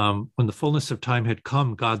 when the fullness of time had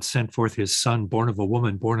come, God sent forth his son, born of a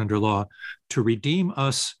woman, born under law, to redeem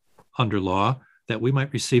us under law, that we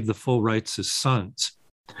might receive the full rights as sons.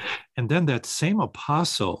 And then that same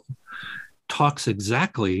apostle talks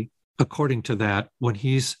exactly according to that when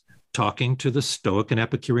he's talking to the Stoic and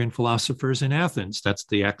Epicurean philosophers in Athens. That's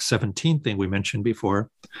the Acts 17 thing we mentioned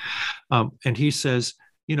before. And he says,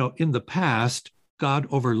 in the past, God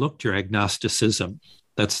overlooked your agnosticism.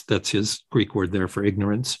 That's his Greek word there for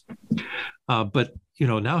ignorance. But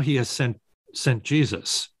now he has sent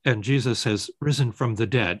Jesus, and Jesus has risen from the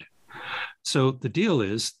dead. So the deal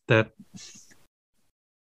is that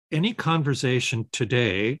any conversation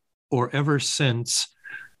today or ever since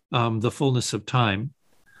the fullness of time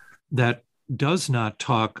that does not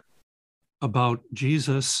talk about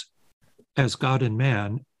Jesus as God and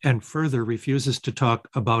man, and further refuses to talk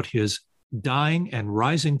about his dying and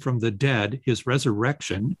rising from the dead, his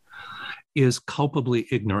resurrection, is culpably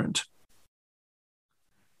ignorant.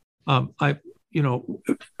 I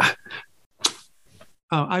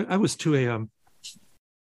was to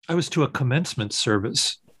a commencement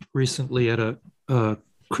service recently at a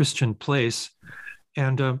Christian place,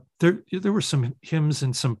 and there were some hymns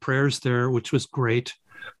and some prayers there, which was great.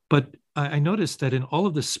 But I noticed that in all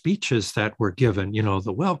of the speeches that were given,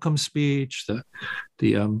 the welcome speech,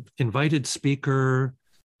 the invited speaker,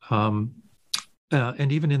 and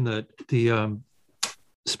even in the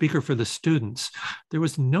speaker for the students, there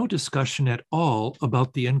was no discussion at all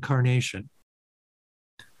about the incarnation.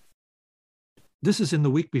 This is in the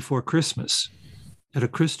week before Christmas at a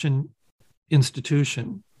Christian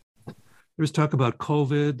institution. There was talk about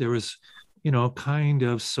COVID. There was,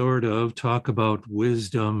 sort of talk about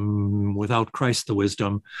wisdom without Christ the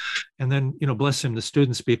wisdom. And then, bless him, the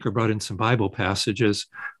student speaker brought in some Bible passages,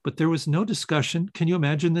 but there was no discussion. Can you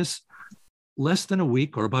imagine this? Less than a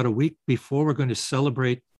week or about a week before we're going to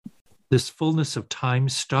celebrate this fullness of time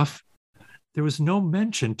stuff, there was no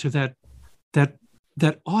mention to that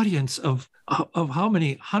audience of how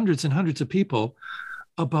many hundreds and hundreds of people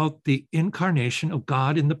about the incarnation of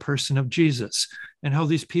God in the person of Jesus, and how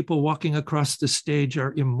these people walking across the stage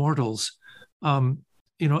are immortals.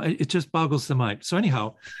 It just boggles the mind. So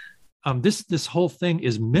anyhow, this whole thing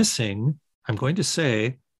is missing, I'm going to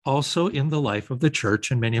say, also in the life of the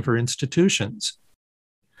church and many of her institutions.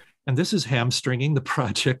 And this is hamstringing the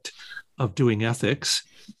project of doing ethics.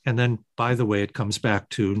 And then, by the way, it comes back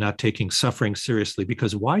to not taking suffering seriously,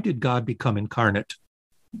 because why did God become incarnate?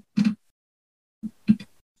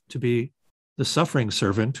 To be the suffering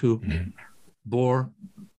servant who bore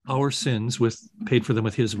our sins, paid for them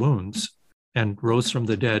with his wounds, and rose from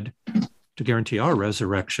the dead to guarantee our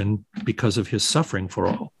resurrection because of his suffering for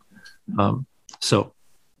all. So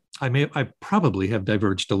I probably have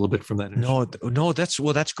diverged a little bit from that. No,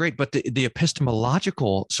 that's great. But the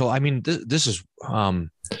epistemological, so I mean, this is,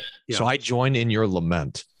 So I join in your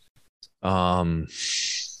lament.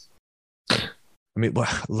 I mean,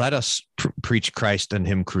 let us preach Christ and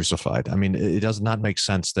him crucified. I mean, it does not make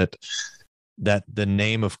sense that the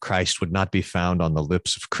name of Christ would not be found on the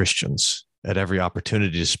lips of Christians at every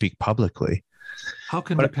opportunity to speak publicly. How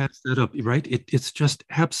can we pass that up, right? It's just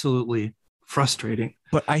absolutely frustrating.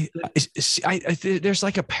 But I there's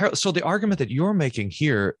like a parallel. So the argument that you're making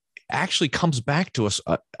here actually comes back to us.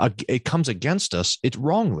 It comes against us. It's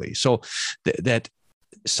wrongly. So that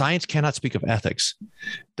science cannot speak of ethics.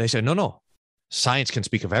 They say, no. Science can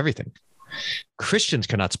speak of everything. Christians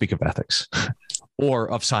cannot speak of ethics or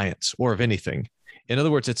of science or of anything. In other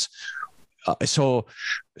words, it's so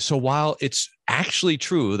while it's actually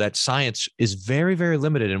true that science is very, very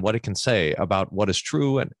limited in what it can say about what is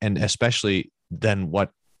true and especially then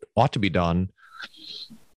what ought to be done,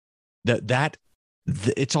 that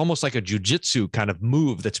it's almost like a jujitsu kind of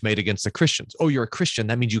move that's made against the Christians. Oh, you're a Christian.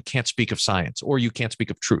 That means you can't speak of science, or you can't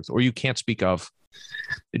speak of truth, or you can't speak of,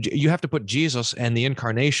 you have to put Jesus and the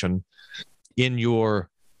incarnation in your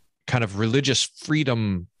kind of religious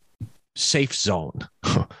freedom safe zone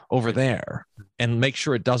over there, and make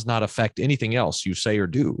sure it does not affect anything else you say or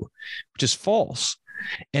do, which is false.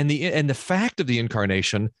 And the fact of the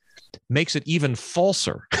incarnation makes it even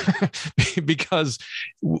falser because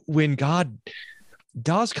when God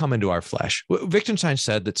does come into our flesh, Wittgenstein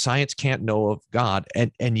said that science can't know of God,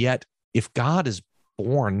 and yet if God is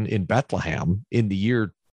born in Bethlehem in the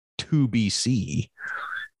year 2 BC,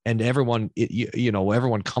 and everyone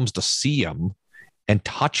comes to see him and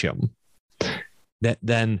touch him,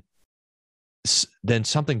 then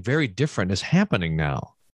something very different is happening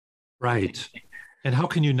now. Right. And how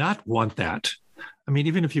can you not want that? I mean,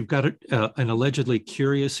 even if you've got an allegedly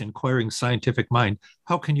curious, inquiring scientific mind,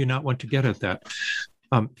 how can you not want to get at that?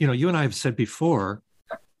 You and I have said before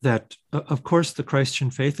that, of course, the Christian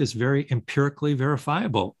faith is very empirically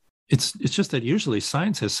verifiable. It's just that usually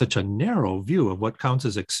science has such a narrow view of what counts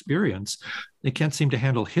as experience. They can't seem to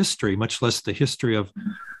handle history, much less the history of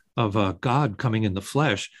God coming in the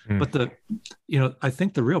flesh. But I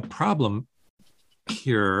think the real problem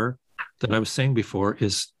here that I was saying before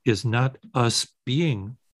is not us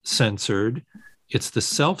being censored. It's the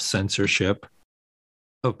self-censorship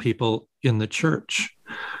of people in the church.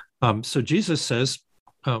 So Jesus says,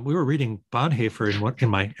 we were reading Bonhoeffer in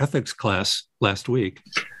my ethics class last week.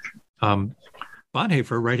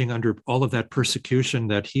 Bonhoeffer, writing under all of that persecution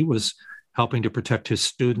that he was helping to protect his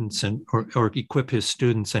students or equip his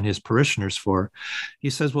students and his parishioners for, he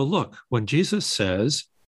says, well, look, when Jesus says,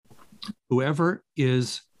 whoever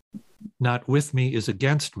is not with me is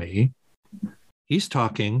against me, he's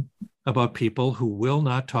talking about people who will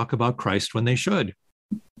not talk about Christ when they should.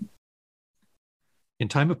 In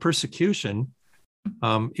time of persecution,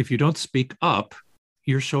 if you don't speak up,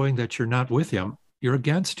 you're showing that you're not with him. You're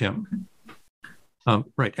against him.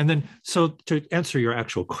 Right. And then, so to answer your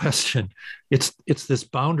actual question, it's this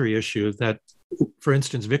boundary issue that, for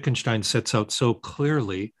instance, Wittgenstein sets out so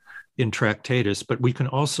clearly in Tractatus, but we can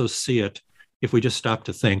also see it if we just stop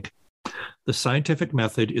to think. The scientific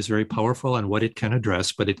method is very powerful on what it can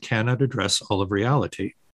address, but it cannot address all of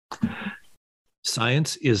reality.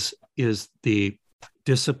 Science is the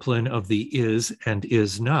discipline of the is and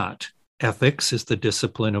is not. Ethics is the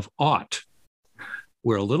discipline of ought.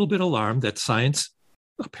 We're a little bit alarmed that science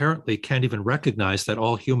apparently can't even recognize that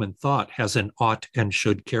all human thought has an ought and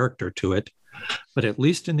should character to it. But at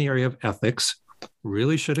least in the area of ethics,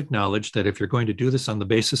 really should acknowledge that if you're going to do this on the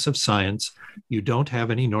basis of science, you don't have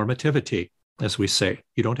any normativity, as we say.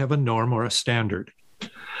 You don't have a norm or a standard.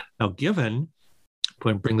 Now, bring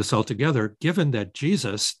this all together, given that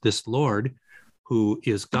Jesus, this Lord, who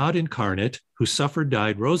is God incarnate, who suffered,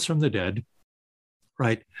 died, rose from the dead,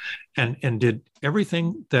 right, and did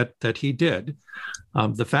everything that he did,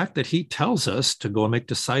 the fact that he tells us to go and make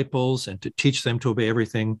disciples and to teach them to obey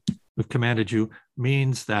everything we've commanded you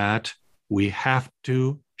means that we have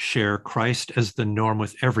to share Christ as the norm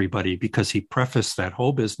with everybody, because he prefaced that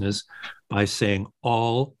whole business by saying,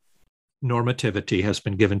 all normativity has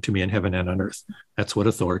been given to me in heaven and on earth. That's what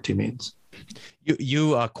authority means.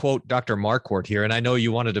 You quote Dr. Marquardt here, and I know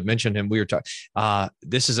you wanted to mention him. We were talking.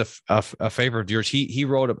 This is a favorite of yours. He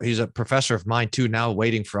wrote. He's a professor of mine too. Now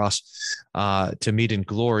waiting for us to meet in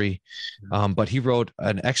glory. But he wrote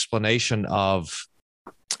an explanation of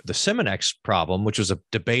the Simonex problem, which was a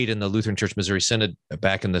debate in the Lutheran Church Missouri Synod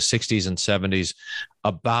back in the 60s and 70s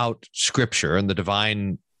about Scripture and the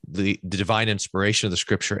divine inspiration of the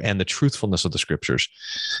Scripture and the truthfulness of the Scriptures.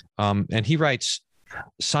 And he writes,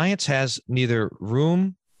 science has neither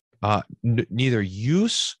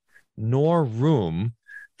use nor room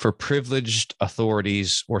for privileged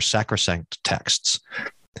authorities or sacrosanct texts.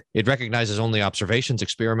 It recognizes only observations,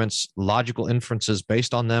 experiments, logical inferences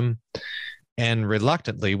based on them, and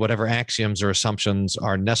reluctantly, whatever axioms or assumptions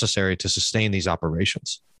are necessary to sustain these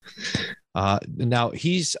operations. Now,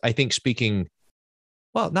 he's, I think, speaking,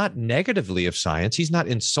 well, not negatively of science. He's not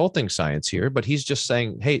insulting science here, but he's just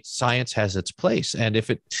saying, hey, science has its place. And if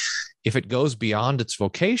it goes beyond its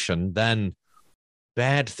vocation, then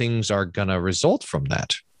bad things are going to result from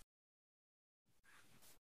that.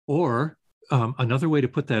 Or another way to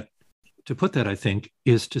put that, I think,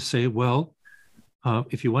 is to say, well,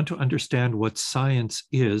 if you want to understand what science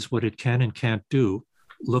is, what it can and can't do,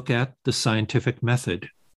 look at the scientific method.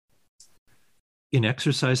 In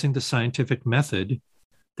exercising the scientific method,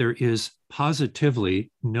 there is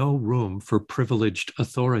positively no room for privileged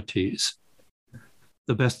authorities.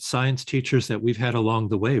 the best science teachers that we've had along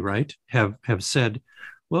the way, right, have said,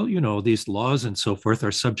 well, these laws and so forth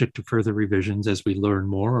are subject to further revisions as we learn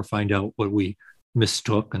more or find out what we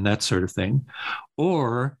mistook and that sort of thing.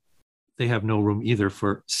 Or they have no room either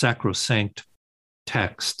for sacrosanct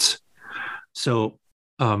texts. So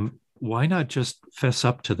why not just fess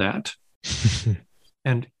up to that?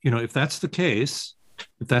 And, if that's the case,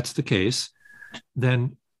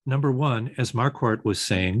 then number one, as Marquardt was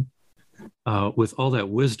saying, with all that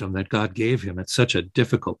wisdom that God gave him at such a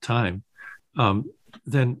difficult time,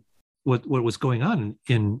 then what was going on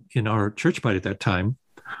in our church body at that time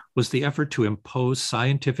was the effort to impose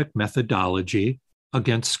scientific methodology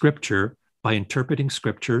against Scripture by interpreting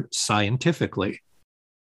Scripture scientifically,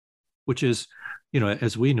 which is,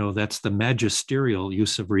 as we know, that's the magisterial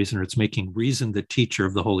use of reason, or it's making reason the teacher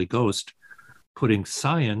of the Holy Ghost, putting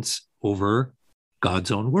science over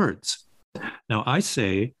God's own words. Now, I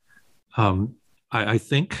say, I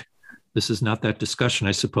think this is not that discussion,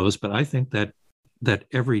 I suppose, but I think that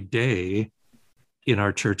every day in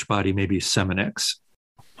our church body may be Seminex.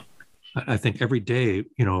 I think every day,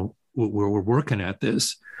 we're working at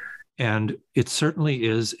this, and it certainly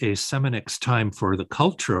is a Seminex time for the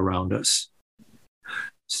culture around us.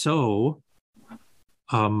 So,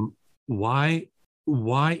 why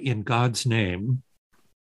in God's name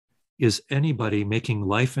is anybody making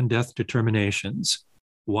life and death determinations?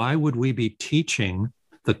 Why would we be teaching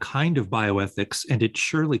the kind of bioethics, and it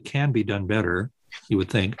surely can be done better, you would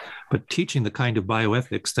think, but teaching the kind of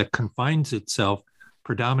bioethics that confines itself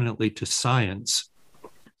predominantly to science,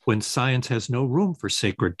 when science has no room for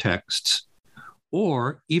sacred texts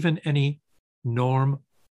or even any norm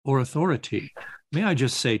or authority? May I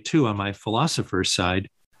just say, too, on my philosopher's side,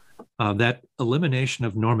 that elimination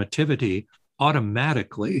of normativity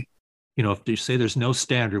automatically, if you say there's no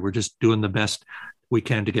standard, we're just doing the best we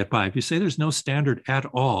can to get by. If you say there's no standard at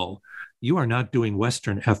all, you are not doing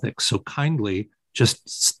Western ethics. So kindly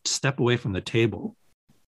just step away from the table.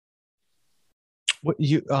 What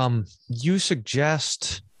you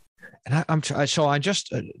suggest, and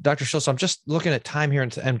Dr. Schultz, I'm just looking at time here,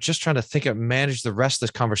 and I'm just trying to manage the rest of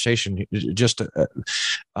this conversation.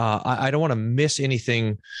 I don't want to miss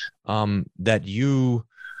anything that you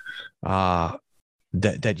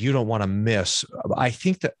that you don't want to miss. I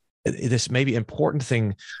think that this maybe important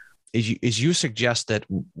thing is you suggest that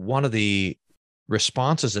one of the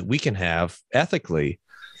responses that we can have ethically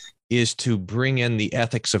is to bring in the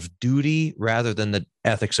ethics of duty rather than the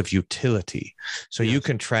ethics of utility. So yes.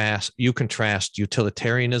 you contrast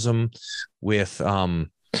utilitarianism with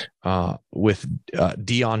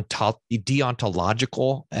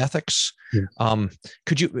deontological ethics. Yeah.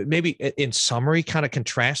 Could you maybe, in summary, kind of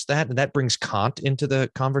contrast that, and that brings Kant into the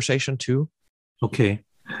conversation too? Okay.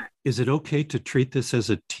 Is it okay to treat this as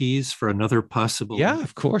a tease for another possible? Yeah,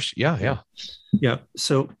 of course. Yeah.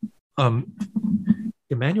 So,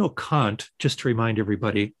 Immanuel Kant, just to remind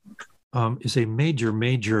everybody, is a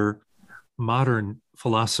major modern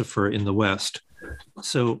philosopher in the West.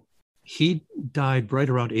 So he died right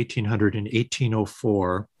around 1800 in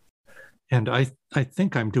 1804. And I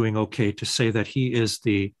think I'm doing okay to say that he is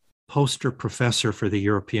the poster professor for the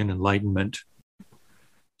European Enlightenment.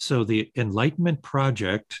 So the Enlightenment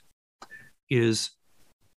project is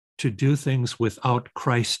to do things without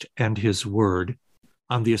Christ and his word,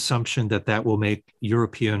 on the assumption that that will make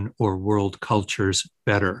European or world cultures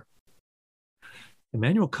better.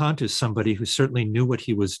 Immanuel Kant is somebody who certainly knew what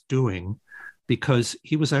he was doing, because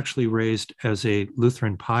he was actually raised as a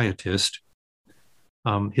Lutheran pietist.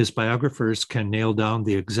 His biographers can nail down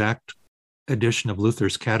the exact edition of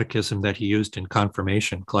Luther's catechism that he used in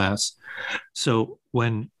confirmation class. So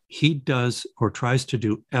when he does or tries to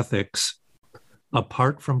do ethics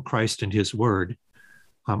apart from Christ and his word,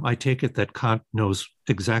 I take it that Kant knows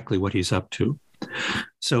exactly what he's up to.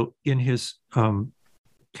 So in his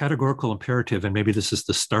categorical imperative, and maybe this is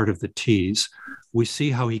the start of the tease, we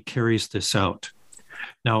see how he carries this out.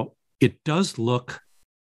 Now, it does look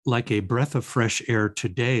like a breath of fresh air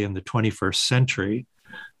today in the 21st century,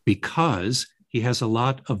 because he has a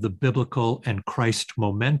lot of the biblical and Christ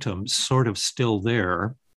momentum sort of still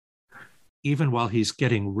there, even while he's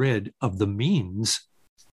getting rid of the means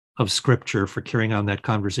of Scripture for carrying on that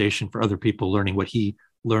conversation for other people learning what he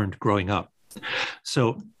learned growing up.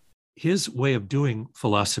 So his way of doing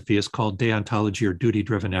philosophy is called deontology, or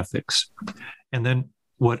duty-driven ethics. And then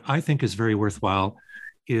what I think is very worthwhile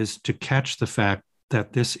is to catch the fact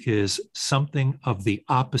that this is something of the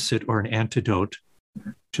opposite, or an antidote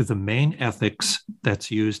to the main ethics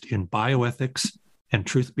that's used in bioethics and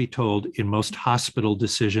truth be told, in most hospital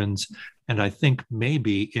decisions, and I think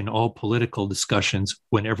maybe in all political discussions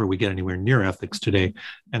whenever we get anywhere near ethics today,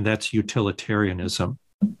 and that's utilitarianism.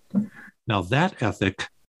 Now, that ethic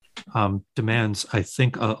demands, I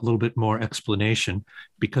think, a little bit more explanation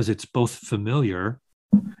because it's both familiar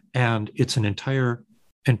and it's an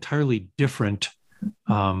entirely different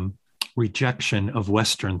rejection of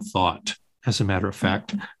Western thought, as a matter of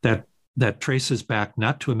fact, that traces back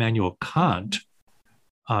not to Immanuel Kant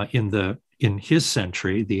in his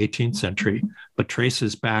century, the 18th century, but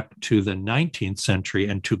traces back to the 19th century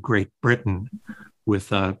and to Great Britain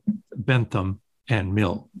with Bentham and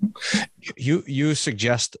Mill. You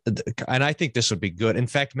suggest, and I think this would be good. In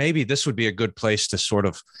fact, maybe this would be a good place to sort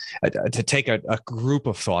of to take a group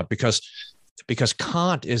of thought, because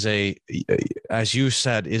Kant is as you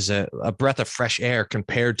said, is a breath of fresh air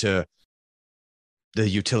compared to the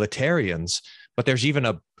utilitarians. But there's even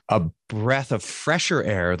a breath of fresher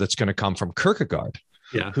air that's going to come from Kierkegaard,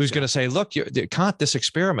 who's going to say, look, Kant, this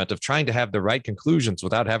experiment of trying to have the right conclusions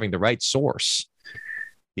without having the right source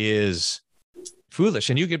is foolish,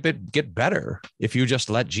 and you get better if you just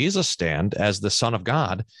let Jesus stand as the Son of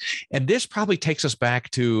God. And this probably takes us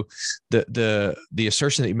back to the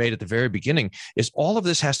assertion that you made at the very beginning, is all of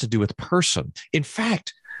this has to do with person. In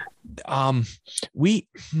fact,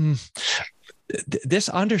 this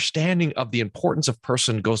understanding of the importance of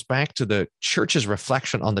person goes back to the church's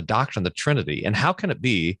reflection on the doctrine of the Trinity. And how can it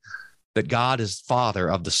be that God is Father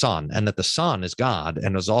of the Son, and that the Son is God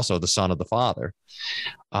and is also the Son of the Father,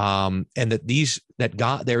 and that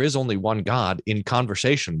God, there is only one God in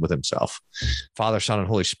conversation with Himself, Father, Son, and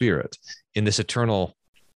Holy Spirit, in this eternal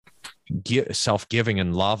self-giving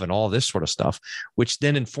and love and all this sort of stuff, which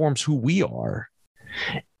then informs who we are.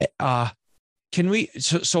 Can we?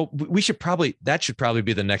 So we should probably, that should probably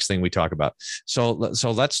be the next thing we talk about. So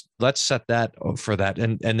let's set that for that,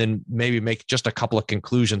 and then maybe make just a couple of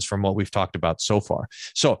conclusions from what we've talked about so far.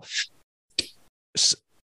 So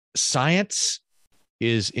science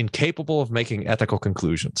is incapable of making ethical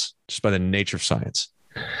conclusions just by the nature of science.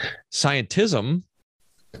 Scientism,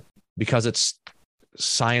 because it's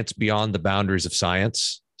science beyond the boundaries of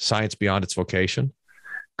science, science beyond its vocation,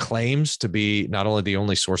 claims to be not only the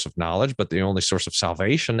only source of knowledge, but the only source of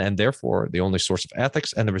salvation, and therefore the only source of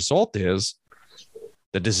ethics. And the result is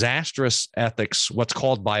the disastrous ethics, what's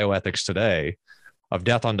called bioethics today, of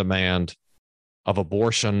death on demand, of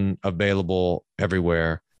abortion available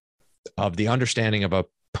everywhere, of the understanding of a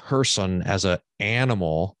person as an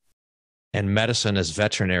animal and medicine as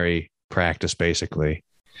veterinary practice, basically.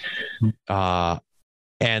 And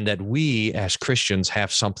that we as Christians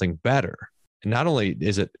have something better. Not only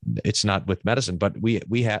is it's not with medicine, but we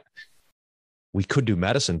could do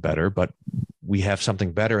medicine better, but we have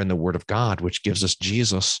something better in the Word of God, which gives us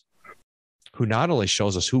Jesus, who not only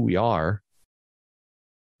shows us who we are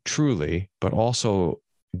truly, but also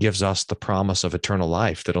gives us the promise of eternal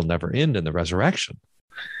life that'll never end in the resurrection.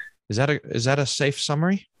 Is that a safe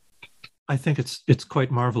summary? I think it's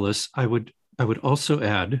quite marvelous. I would also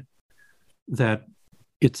add that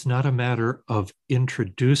it's not a matter of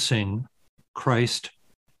introducing Christ,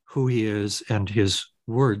 who He is, and His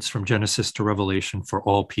words from Genesis to Revelation for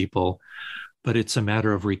all people, but it's a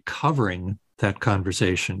matter of recovering that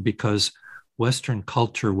conversation, because Western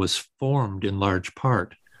culture was formed in large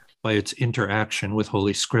part by its interaction with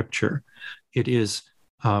Holy Scripture. It is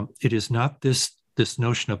not this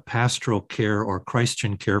notion of pastoral care or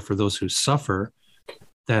Christian care for those who suffer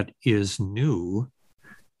that is new.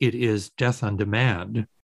 It is death on demand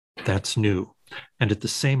that's new. And at the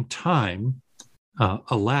same time,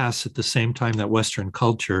 alas, at the same time that Western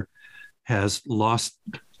culture has lost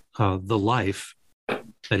the life,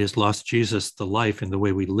 that is, lost Jesus, the life in the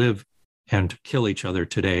way we live and kill each other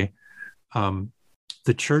today,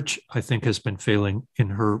 the church, I think, has been failing in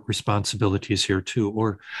her responsibilities here too.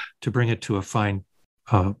 Or to bring it to a fine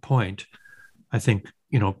point, I think,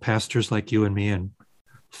 pastors like you and me and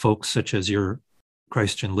folks such as your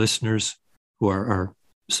Christian listeners who are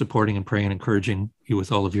supporting and praying and encouraging you with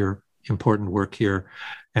all of your important work here,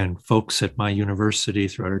 and folks at my university,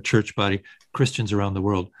 throughout our church body, Christians around the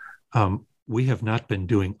world, we have not been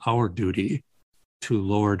doing our duty to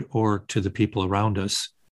Lord or to the people around us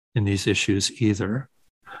in these issues either.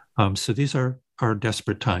 So these are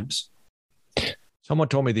desperate times. Someone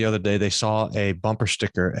told me the other day they saw a bumper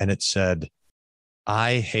sticker and it said,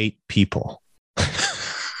 "I hate people."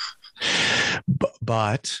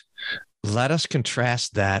 But let us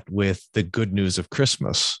contrast that with the good news of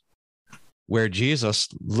Christmas, where Jesus,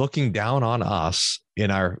 looking down on us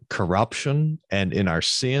in our corruption and in our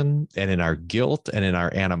sin and in our guilt and in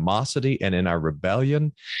our animosity and in our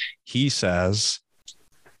rebellion, He says,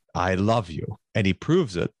 I love you. And he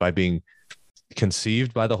proves it by being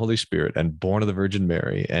conceived by the Holy Spirit and born of the Virgin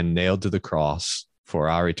Mary and nailed to the cross for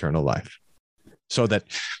our eternal life. So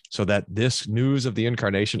that this news of the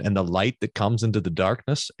incarnation and the light that comes into the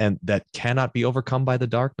darkness and that cannot be overcome by the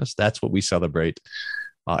darkness, that's what we celebrate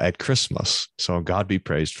at Christmas. So God be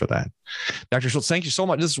praised for that. Dr. Schultz, thank you so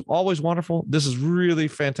much. This is always wonderful. This is really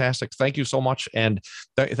fantastic. Thank you so much. And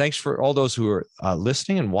thanks for all those who are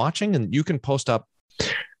listening and watching. And you can post up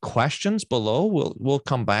questions below. We'll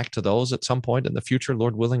come back to those at some point in the future,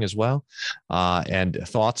 Lord willing, as well. And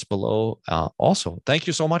thoughts below also. Thank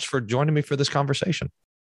you so much for joining me for this conversation.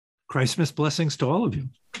 Christmas blessings to all of you.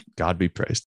 God be praised.